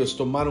llegaron a ellos,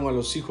 tomaron a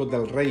los hijos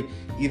del rey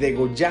y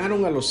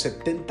degollaron a los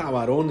 70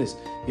 varones,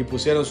 y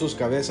pusieron sus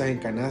cabezas en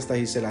canastas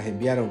y se las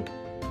enviaron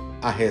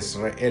a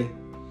Jezreel.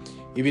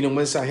 Y vino un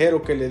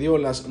mensajero que le dio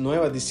las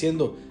nuevas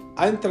diciendo: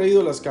 han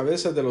traído las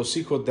cabezas de los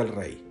hijos del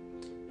rey.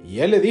 Y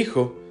él le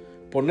dijo: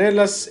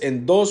 ponedlas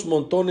en 2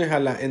 montones a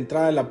la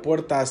entrada de la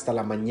puerta hasta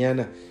la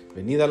mañana.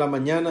 Venida la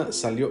mañana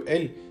salió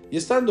él, y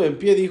estando en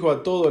pie dijo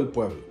a todo el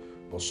pueblo: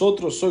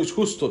 vosotros sois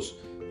justos.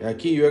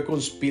 Aquí yo he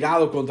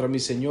conspirado contra mi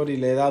señor y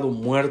le he dado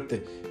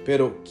muerte.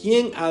 Pero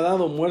 ¿quién ha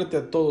dado muerte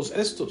a todos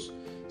estos?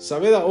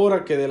 Sabed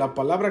ahora que de la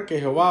palabra que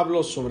Jehová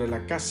habló sobre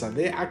la casa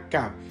de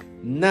Acab,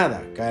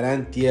 nada caerá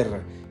en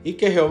tierra, y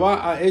que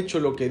Jehová ha hecho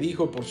lo que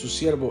dijo por su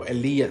siervo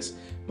Elías.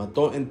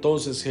 Mató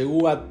entonces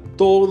Jehú a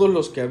todos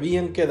los que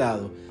habían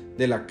quedado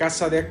de la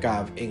casa de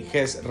Acab en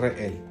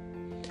Jezreel,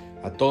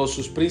 a todos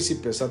sus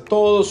príncipes, a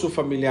todos sus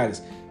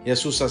familiares y a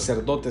sus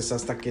sacerdotes,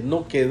 hasta que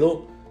no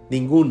quedó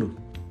ninguno.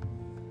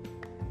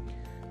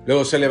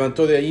 Luego se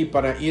levantó de allí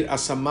para ir a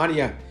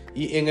Samaria,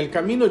 y en el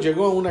camino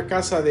llegó a una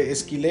casa de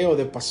Esquileo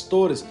de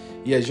pastores,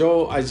 y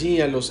halló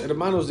allí a los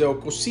hermanos de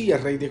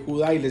Ocosías, rey de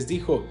Judá, y les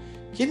dijo: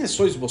 ¿quiénes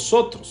sois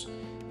vosotros?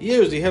 Y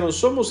ellos dijeron: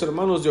 somos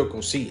hermanos de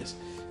Ocosías,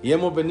 y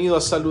hemos venido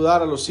a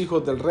saludar a los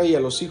hijos del rey y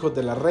a los hijos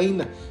de la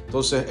reina.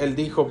 Entonces él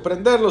dijo: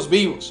 prenderlos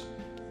vivos.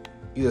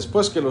 Y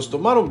después que los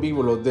tomaron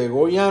vivos, los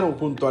degollaron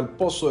junto al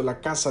pozo de la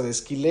casa de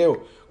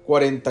Esquileo,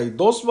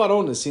 42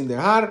 varones, sin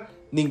dejar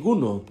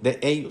ninguno de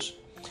ellos.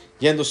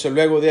 Yéndose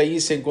luego de allí,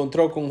 se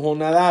encontró con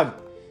Jonadab,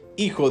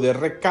 hijo de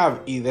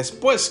Recab, y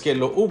después que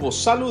lo hubo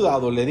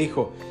saludado, le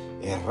dijo: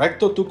 ¿es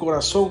recto tu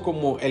corazón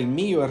como el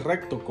mío es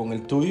recto con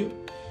el tuyo?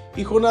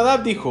 Y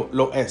Jonadab dijo: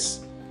 lo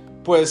es.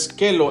 Pues,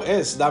 ¿qué lo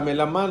es? Dame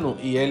la mano.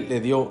 Y él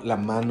le dio la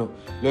mano.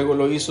 Luego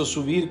lo hizo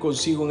subir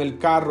consigo en el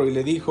carro y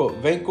le dijo: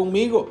 ven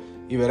conmigo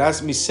y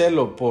verás mi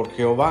celo por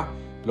Jehová.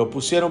 Lo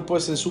pusieron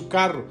pues en su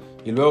carro,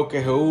 y luego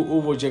que Jehú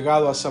hubo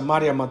llegado a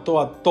Samaria, mató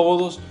a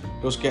todos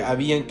los que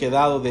habían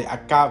quedado de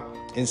Acab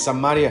en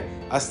Samaria,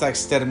 hasta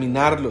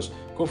exterminarlos,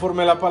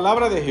 conforme a la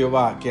palabra de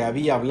Jehová que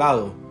había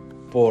hablado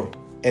por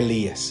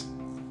Elías.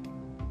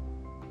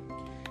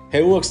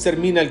 Jehú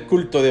extermina el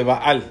culto de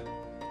Baal.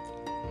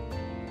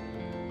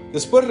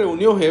 Después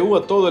reunió Jehú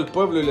a todo el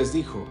pueblo y les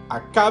dijo: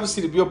 Acab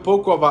sirvió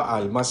poco a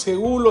Baal, mas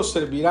Jehú lo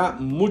servirá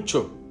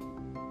mucho.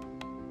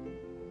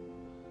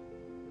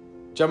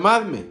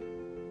 Llamadme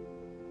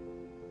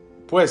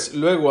pues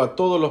luego a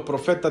todos los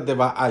profetas de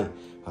Baal,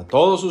 a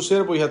todos sus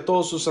siervos y a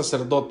todos sus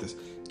sacerdotes,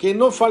 que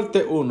no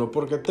falte uno,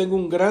 porque tengo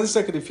un gran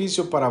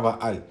sacrificio para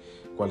Baal.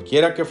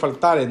 Cualquiera que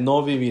faltare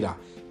no vivirá.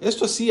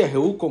 Esto hacía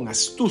Jehú con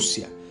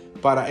astucia,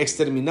 para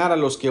exterminar a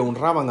los que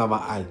honraban a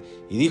Baal.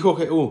 Y dijo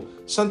Jehú: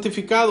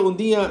 santificad un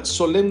día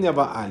solemne a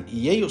Baal.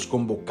 Y ellos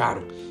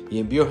convocaron. Y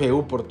envió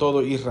Jehú por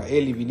todo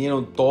Israel, y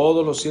vinieron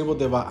todos los siervos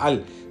de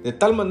Baal, de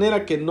tal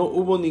manera que no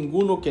hubo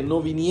ninguno que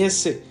no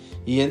viniese.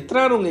 Y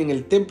entraron en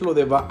el templo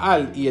de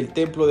Baal, y el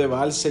templo de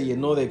Baal se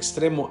llenó de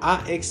extremo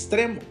a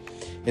extremo.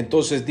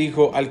 Entonces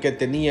dijo al que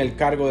tenía el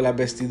cargo de las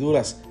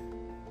vestiduras: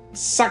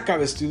 saca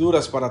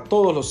vestiduras para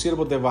todos los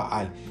siervos de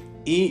Baal.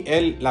 Y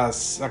él las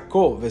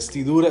sacó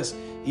vestiduras.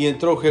 Y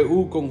entró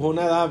Jehú con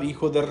Jonadab,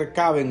 hijo de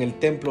Recab, en el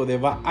templo de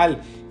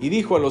Baal, y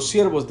dijo a los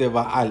siervos de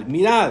Baal: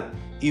 mirad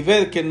y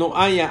ved que no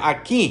haya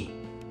aquí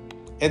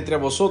entre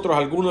vosotros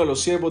alguno de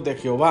los siervos de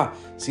Jehová,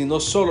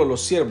 sino solo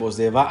los siervos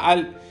de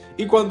Baal.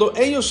 Y cuando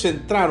ellos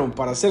entraron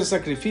para hacer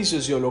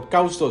sacrificios y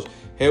holocaustos,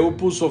 Jehú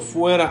puso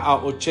fuera a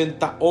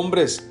 80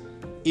 hombres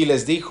y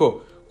les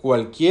dijo: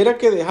 cualquiera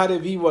que dejare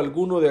vivo a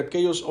alguno de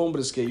aquellos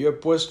hombres que yo he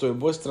puesto en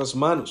vuestras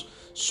manos,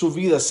 su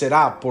vida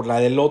será por la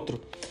del otro.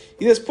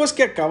 Y después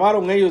que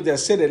acabaron ellos de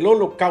hacer el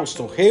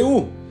holocausto,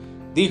 Jehú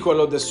dijo a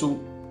los de su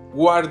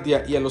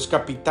guardia y a los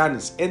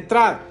capitanes: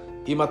 entrad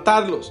y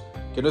matadlos,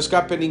 que no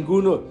escape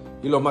ninguno.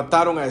 Y los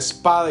mataron a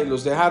espada y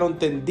los dejaron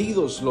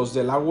tendidos los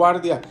de la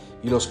guardia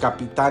y los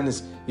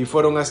capitanes, y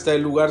fueron hasta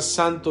el lugar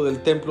santo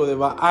del templo de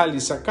Baal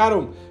y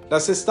sacaron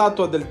las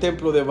estatuas del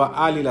templo de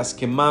Baal y las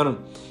quemaron,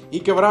 y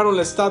quebraron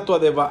la estatua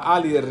de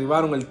Baal y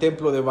derribaron el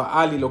templo de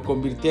Baal y lo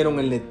convirtieron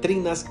en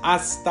letrinas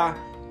hasta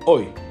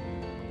hoy.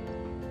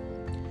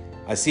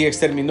 Así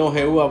exterminó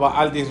Jehú a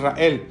Baal de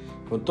Israel.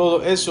 Con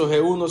todo eso,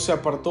 Jehú no se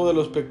apartó de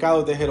los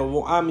pecados de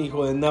Jeroboam,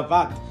 hijo de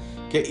Nabat,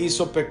 que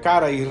hizo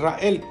pecar a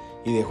Israel,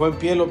 y dejó en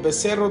pie los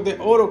becerros de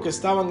oro que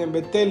estaban en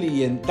Betel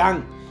y en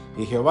Dan.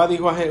 Y Jehová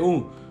dijo a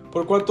Jehú: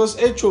 por cuanto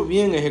has hecho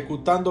bien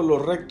ejecutando lo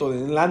recto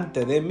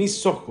delante de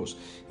mis ojos,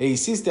 e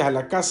hiciste a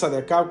la casa de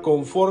Acab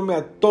conforme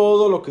a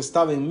todo lo que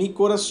estaba en mi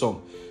corazón,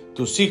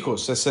 tus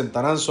hijos se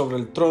sentarán sobre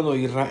el trono de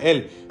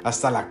Israel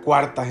hasta la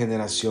 4ª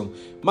generación.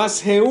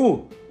 Mas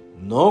Jehú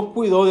no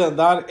cuidó de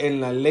andar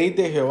en la ley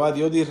de Jehová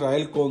Dios de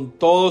Israel con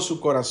todo su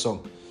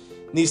corazón,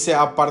 ni se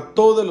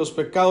apartó de los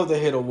pecados de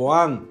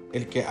Jeroboam,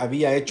 el que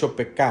había hecho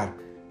pecar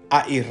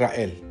a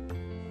Israel.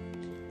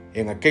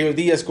 En aquellos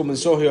días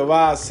comenzó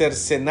Jehová a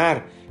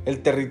cercenar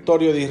el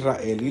territorio de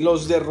Israel, y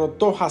los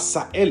derrotó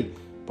Hazael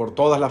por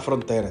todas las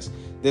fronteras,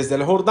 desde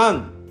el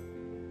Jordán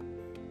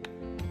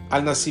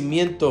al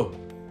nacimiento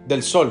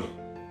del sol,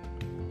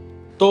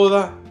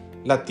 toda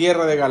la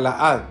tierra de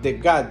Galaad, de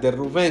Gad, de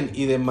Rubén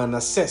y de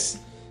Manasés,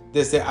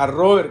 desde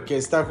Aroer, que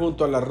está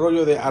junto al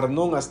arroyo de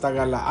Arnón, hasta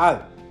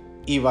Galaad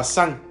y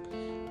Basán.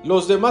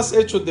 Los demás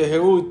hechos de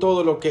Jehú y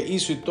todo lo que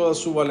hizo y toda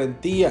su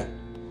valentía,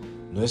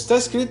 ¿no está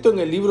escrito en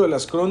el libro de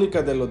las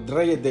crónicas de los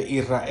reyes de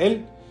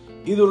Israel?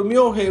 Y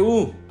durmió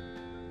Jehú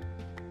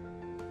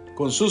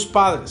con sus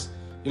padres,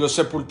 y los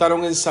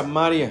sepultaron en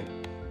Samaria,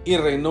 y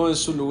reinó en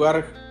su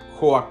lugar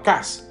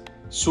Joacás,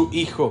 su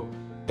hijo.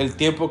 El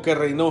tiempo que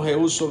reinó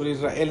Jehú sobre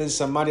Israel en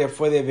Samaria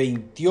fue de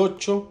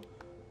 28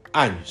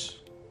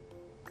 años.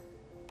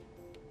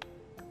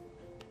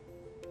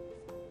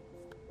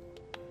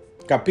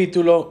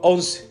 Capítulo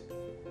 11.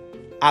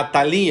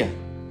 Atalía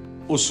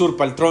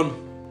usurpa el trono.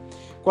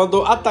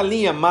 Cuando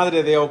Atalía,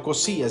 madre de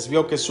Ocosías,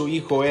 vio que su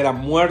hijo era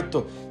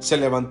muerto, se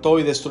levantó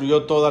y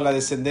destruyó toda la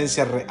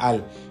descendencia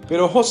real.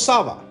 Pero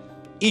Josaba,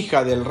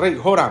 hija del rey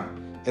Joram,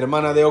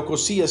 hermana de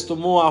Ocosías,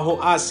 tomó a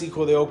Joás,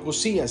 hijo de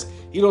Ocosías,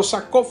 y lo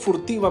sacó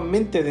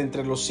furtivamente de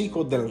entre los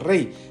hijos del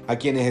rey, a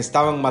quienes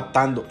estaban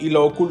matando, y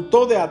lo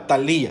ocultó de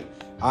Atalía,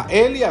 a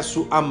él y a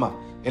su ama,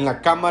 en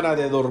la cámara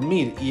de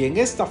dormir, y en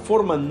esta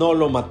forma no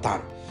lo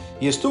mataron.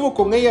 Y estuvo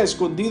con ella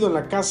escondido en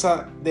la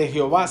casa de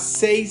Jehová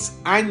 6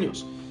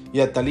 años, y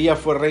Atalía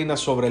fue reina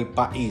sobre el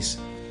país.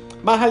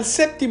 Mas al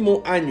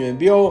 7º año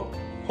envió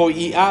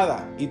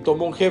Joiada, y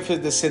tomó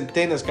jefes de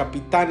centenas,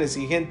 capitanes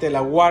y gente de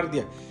la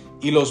guardia,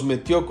 y los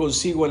metió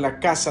consigo en la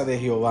casa de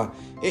Jehová,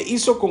 e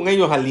hizo con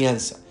ellos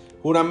alianza,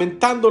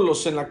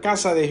 juramentándolos en la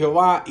casa de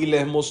Jehová, y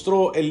les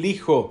mostró el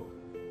hijo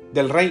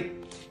del rey,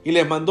 y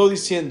les mandó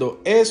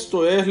diciendo: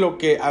 esto es lo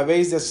que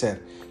habéis de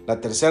hacer.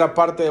 La 3ª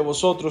parte de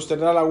vosotros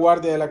tendrá la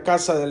guardia de la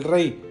casa del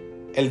rey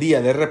el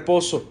día de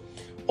reposo.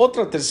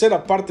 Otra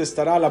 3ª parte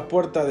estará a la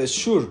puerta de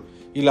Shur,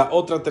 y la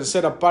otra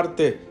 3ª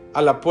parte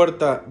a la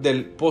puerta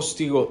del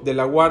póstigo de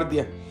la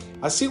guardia.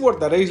 Así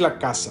guardaréis la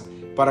casa,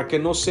 para que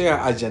no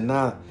sea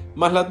allanada.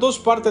 Mas las 2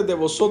 partes de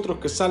vosotros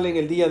que salen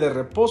el día de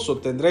reposo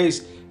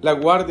tendréis la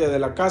guardia de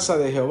la casa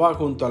de Jehová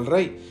junto al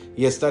rey,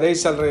 y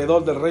estaréis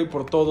alrededor del rey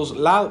por todos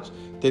lados,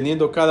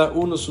 teniendo cada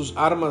uno sus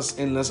armas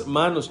en las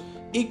manos,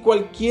 y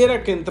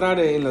cualquiera que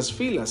entrare en las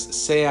filas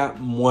sea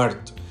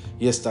muerto.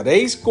 Y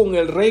estaréis con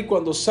el rey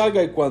cuando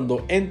salga y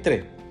cuando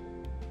entre.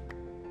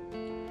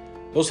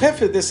 Los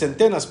jefes de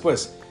centenas,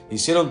 pues,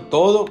 hicieron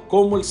todo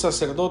como el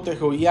sacerdote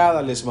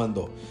Joiada les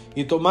mandó,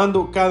 y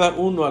tomando cada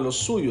uno a los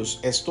suyos,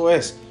 esto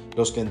es,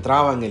 los que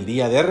entraban el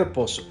día de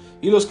reposo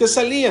y los que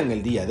salían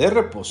el día de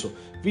reposo,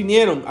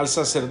 vinieron al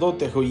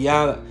sacerdote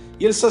Joiada,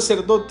 y el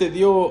sacerdote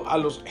dio a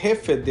los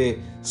jefes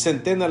de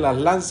centena las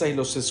lanzas y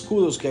los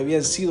escudos que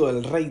habían sido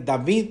del rey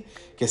David,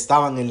 que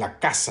estaban en la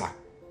casa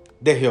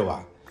de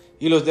Jehová.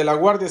 Y los de la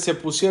guardia se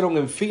pusieron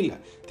en fila,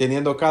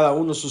 teniendo cada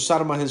uno sus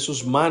armas en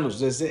sus manos,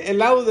 desde el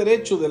lado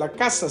derecho de la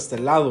casa hasta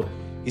el lado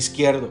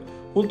izquierdo,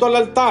 junto al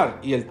altar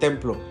y el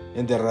templo,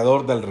 en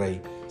derredor del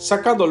rey.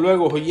 Sacando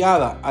luego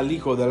Joiada al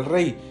hijo del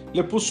rey,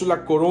 le puso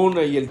la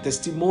corona y el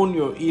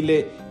testimonio, y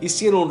le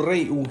hicieron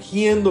rey,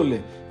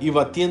 ungiéndole, y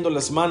batiendo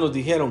las manos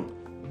dijeron: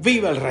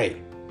 ¡Viva el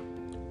rey!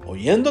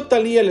 Oyendo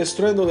Atalía el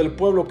estruendo del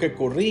pueblo que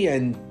corría,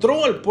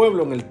 entró al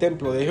pueblo en el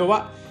templo de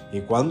Jehová,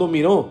 Y cuando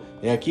miró,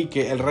 he aquí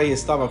que el rey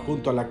estaba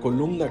junto a la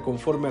columna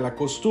conforme a la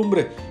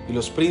costumbre, y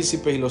los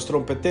príncipes y los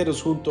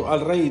trompeteros junto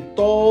al rey, y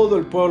todo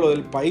el pueblo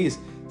del país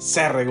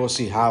se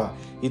regocijaba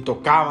y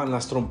tocaban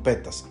las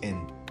trompetas.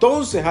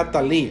 Entonces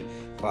Atalía,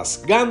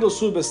 rasgando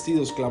sus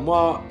vestidos,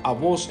 clamó a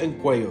voz en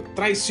cuello: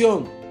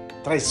 traición,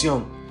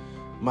 traición.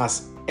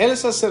 Mas el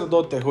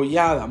sacerdote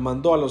Joiada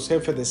mandó a los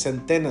jefes de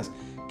centenas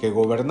que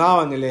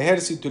gobernaban el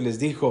ejército y les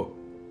dijo: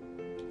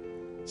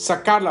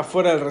 sacarla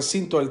fuera del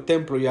recinto del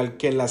templo, y al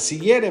que la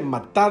siguiere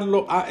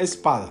matarlo a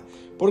espada,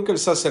 porque el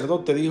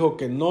sacerdote dijo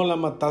que no la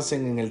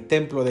matasen en el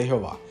templo de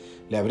Jehová.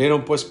 Le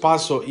abrieron pues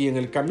paso, y en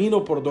el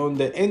camino por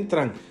donde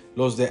entran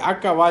los de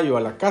a caballo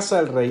a la casa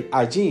del rey,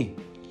 allí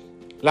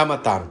la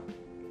mataron.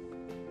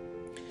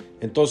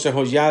 Entonces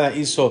Joiada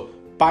hizo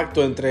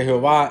pacto entre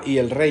Jehová y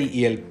el rey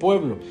y el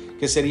pueblo,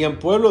 que serían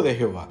pueblo de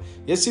Jehová,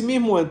 y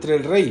asimismo entre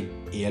el rey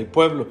y el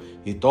pueblo,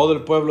 y todo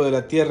el pueblo de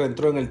la tierra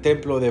entró en el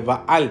templo de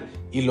Baal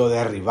y lo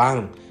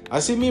derribaron.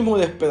 Asimismo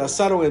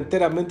despedazaron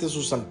enteramente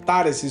sus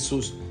altares y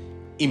sus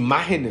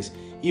imágenes,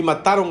 y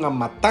mataron a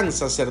Matán,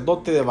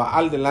 sacerdote de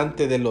Baal,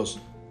 delante de los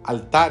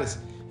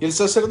altares. Y el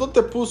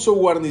sacerdote puso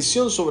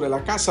guarnición sobre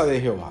la casa de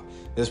Jehová.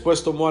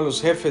 Después tomó a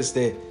los jefes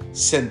de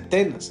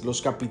centenas,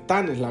 los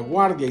capitanes, la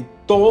guardia y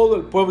todo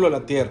el pueblo de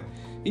la tierra,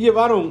 y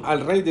llevaron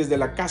al rey desde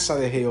la casa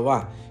de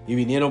Jehová, y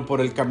vinieron por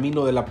el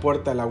camino de la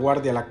puerta de la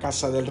guardia a la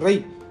casa del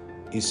rey.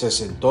 Y se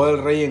sentó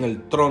el rey en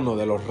el trono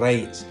de los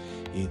reyes,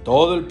 y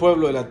todo el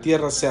pueblo de la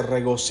tierra se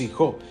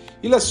regocijó,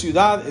 y la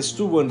ciudad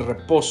estuvo en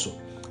reposo,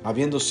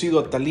 habiendo sido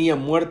Atalía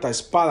muerta a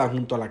espada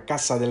junto a la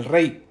casa del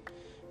rey.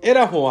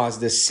 Era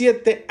Joás de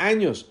 7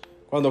 años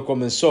cuando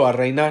comenzó a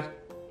reinar.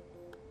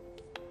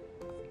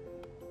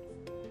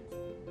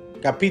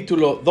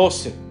 Capítulo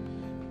 12.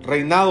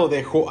 Reinado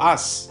de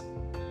Joás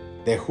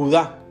de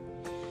Judá.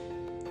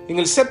 En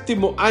el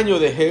 7º año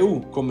de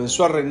Jehú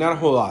comenzó a reinar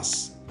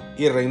Joás,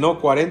 y reinó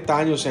 40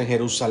 años en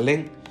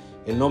Jerusalén.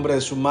 El nombre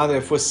de su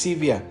madre fue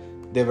Sibia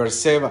de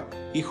Berseba,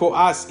 y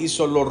Joás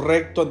hizo lo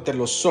recto ante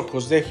los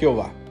ojos de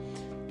Jehová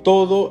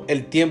todo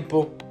el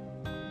tiempo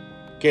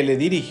que le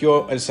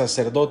dirigió el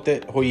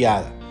sacerdote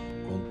Joiada.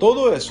 Con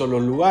todo eso,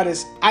 los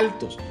lugares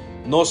altos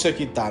no se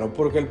quitaron,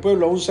 porque el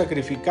pueblo aún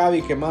sacrificaba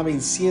y quemaba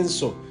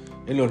incienso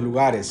en los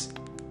lugares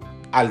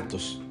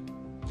altos.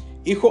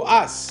 Y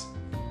Joás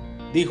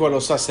dijo a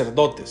los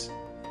sacerdotes: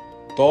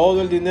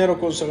 todo el dinero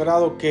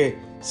consagrado que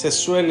se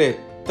suele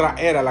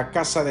traer a la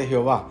casa de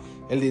Jehová,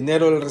 el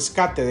dinero del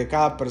rescate de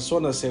cada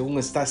persona según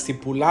está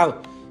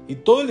estipulado, y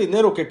todo el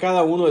dinero que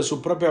cada uno de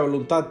su propia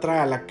voluntad trae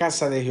a la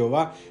casa de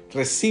Jehová,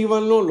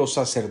 recíbanlo los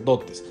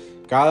sacerdotes,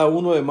 cada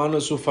uno de mano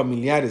de sus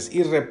familiares,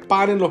 y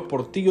reparen los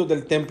portillos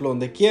del templo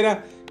donde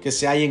quiera que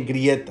se hallen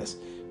grietas.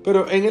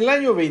 Pero en el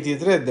año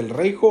 23 del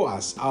rey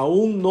Joás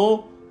aún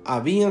no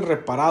habían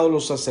reparado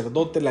los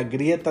sacerdotes las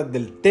grietas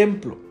del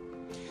templo.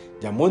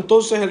 Llamó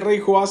entonces el rey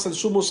Joás al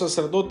sumo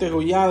sacerdote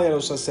Joiada y a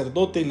los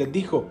sacerdotes y les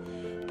dijo: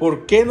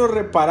 ¿por qué no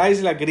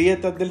reparáis las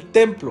grietas del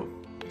templo?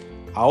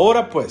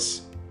 Ahora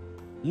pues,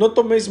 no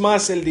toméis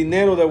más el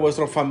dinero de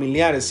vuestros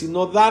familiares,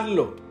 sino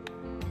dadlo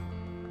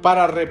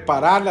para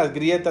reparar las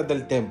grietas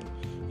del templo.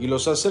 Y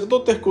los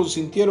sacerdotes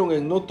consintieron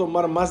en no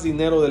tomar más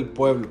dinero del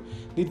pueblo,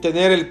 ni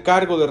tener el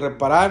cargo de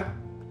reparar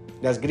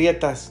las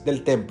grietas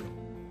del templo.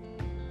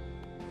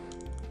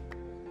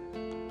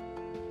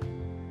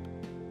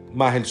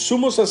 Mas el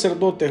sumo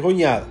sacerdote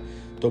Joiada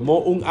tomó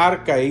un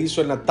arca e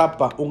hizo en la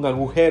tapa un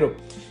agujero,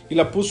 y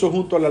la puso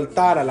junto al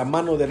altar a la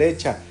mano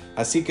derecha,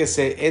 así que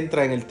se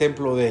entra en el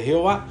templo de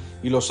Jehová.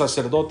 Y los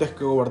sacerdotes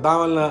que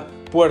guardaban la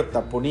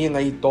puerta ponían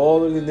ahí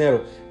todo el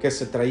dinero que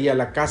se traía a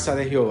la casa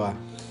de Jehová.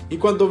 Y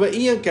cuando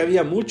veían que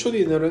había mucho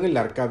dinero en el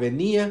arca,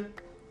 venía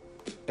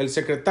el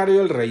secretario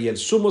del rey y el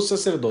sumo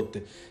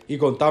sacerdote, y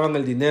contaban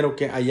el dinero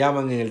que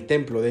hallaban en el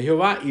templo de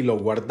Jehová, y lo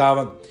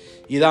guardaban,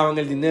 y daban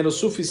el dinero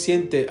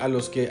suficiente a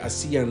los que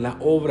hacían la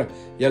obra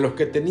y a los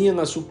que tenían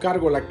a su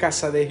cargo la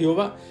casa de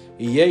Jehová,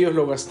 y ellos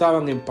lo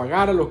gastaban en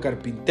pagar a los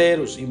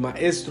carpinteros y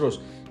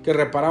maestros que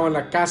reparaban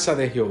la casa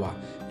de Jehová,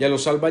 y a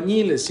los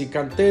albañiles y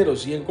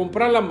canteros, y en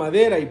comprar la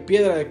madera y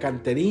piedra de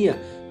cantería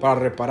para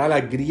reparar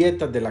las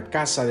grietas de la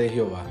casa de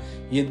Jehová,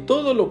 y en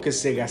todo lo que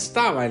se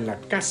gastaba en la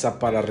casa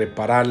para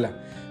repararla.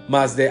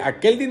 Mas de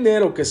aquel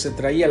dinero que se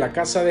traía a la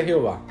casa de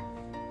Jehová,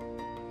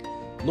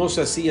 no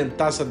se hacían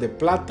tazas de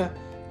plata,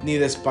 ni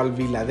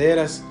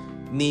despalviladeras,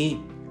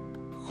 ni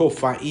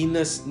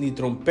jofaínas, ni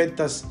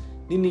trompetas,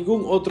 ni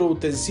ningún otro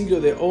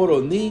utensilio de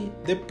oro ni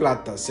de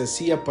plata se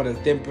hacía para el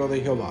templo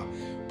de Jehová,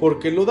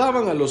 porque lo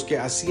daban a los que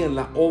hacían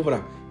la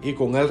obra, y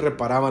con él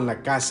reparaban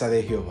la casa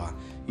de Jehová.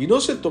 Y no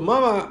se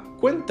tomaba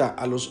cuenta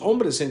a los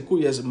hombres en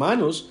cuyas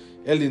manos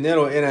el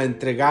dinero era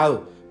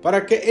entregado,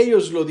 para que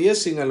ellos lo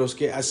diesen a los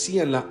que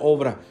hacían la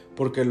obra,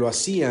 porque lo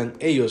hacían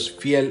ellos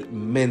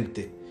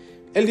fielmente.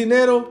 El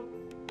dinero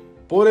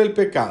por el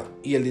pecado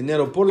y el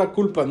dinero por la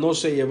culpa no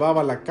se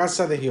llevaba a la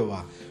casa de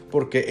Jehová,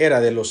 porque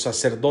era de los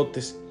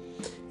sacerdotes.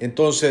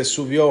 Entonces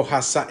subió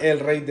Hazael,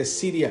 rey de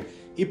Siria,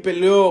 y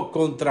peleó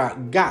contra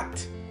Gat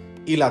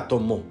y la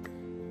tomó.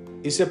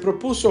 Y se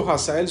propuso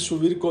Hazael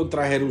subir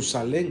contra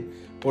Jerusalén,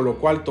 por lo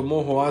cual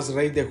tomó Joás,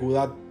 rey de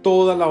Judá,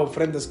 todas las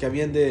ofrendas que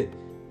habían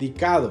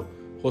dedicado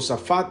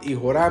Josafat y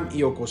Joram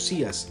y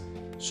Ocosías,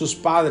 sus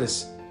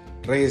padres,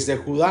 reyes de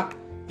Judá,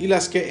 y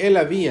las que él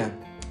había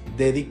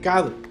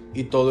dedicado,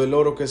 y todo el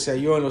oro que se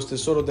halló en los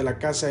tesoros de la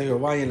casa de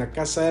Jehová y en la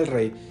casa del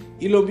rey,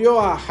 y lo envió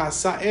a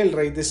Hazael,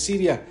 rey de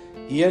Siria,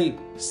 y él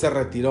se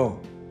retiró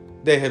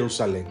de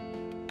Jerusalén.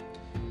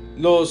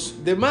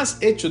 Los demás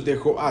hechos de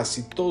Joás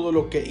y todo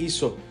lo que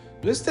hizo,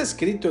 ¿no está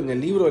escrito en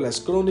el libro de las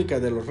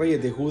crónicas de los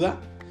reyes de Judá?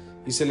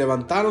 Y se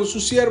levantaron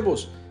sus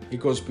siervos y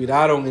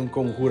conspiraron en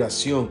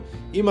conjuración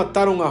y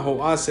mataron a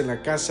Joás en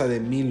la casa de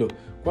Milo,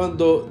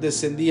 cuando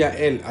descendía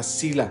él a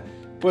Sila,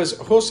 pues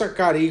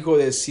Josacar, hijo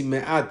de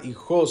Simeat, y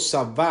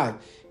Josabad,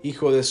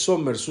 hijo de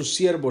Somer, sus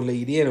siervos, le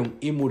hirieron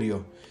y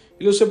murió.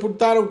 Y lo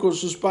sepultaron con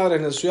sus padres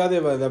en la ciudad de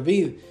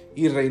David,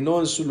 y reinó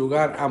en su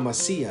lugar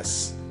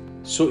Amasías,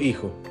 su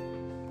hijo.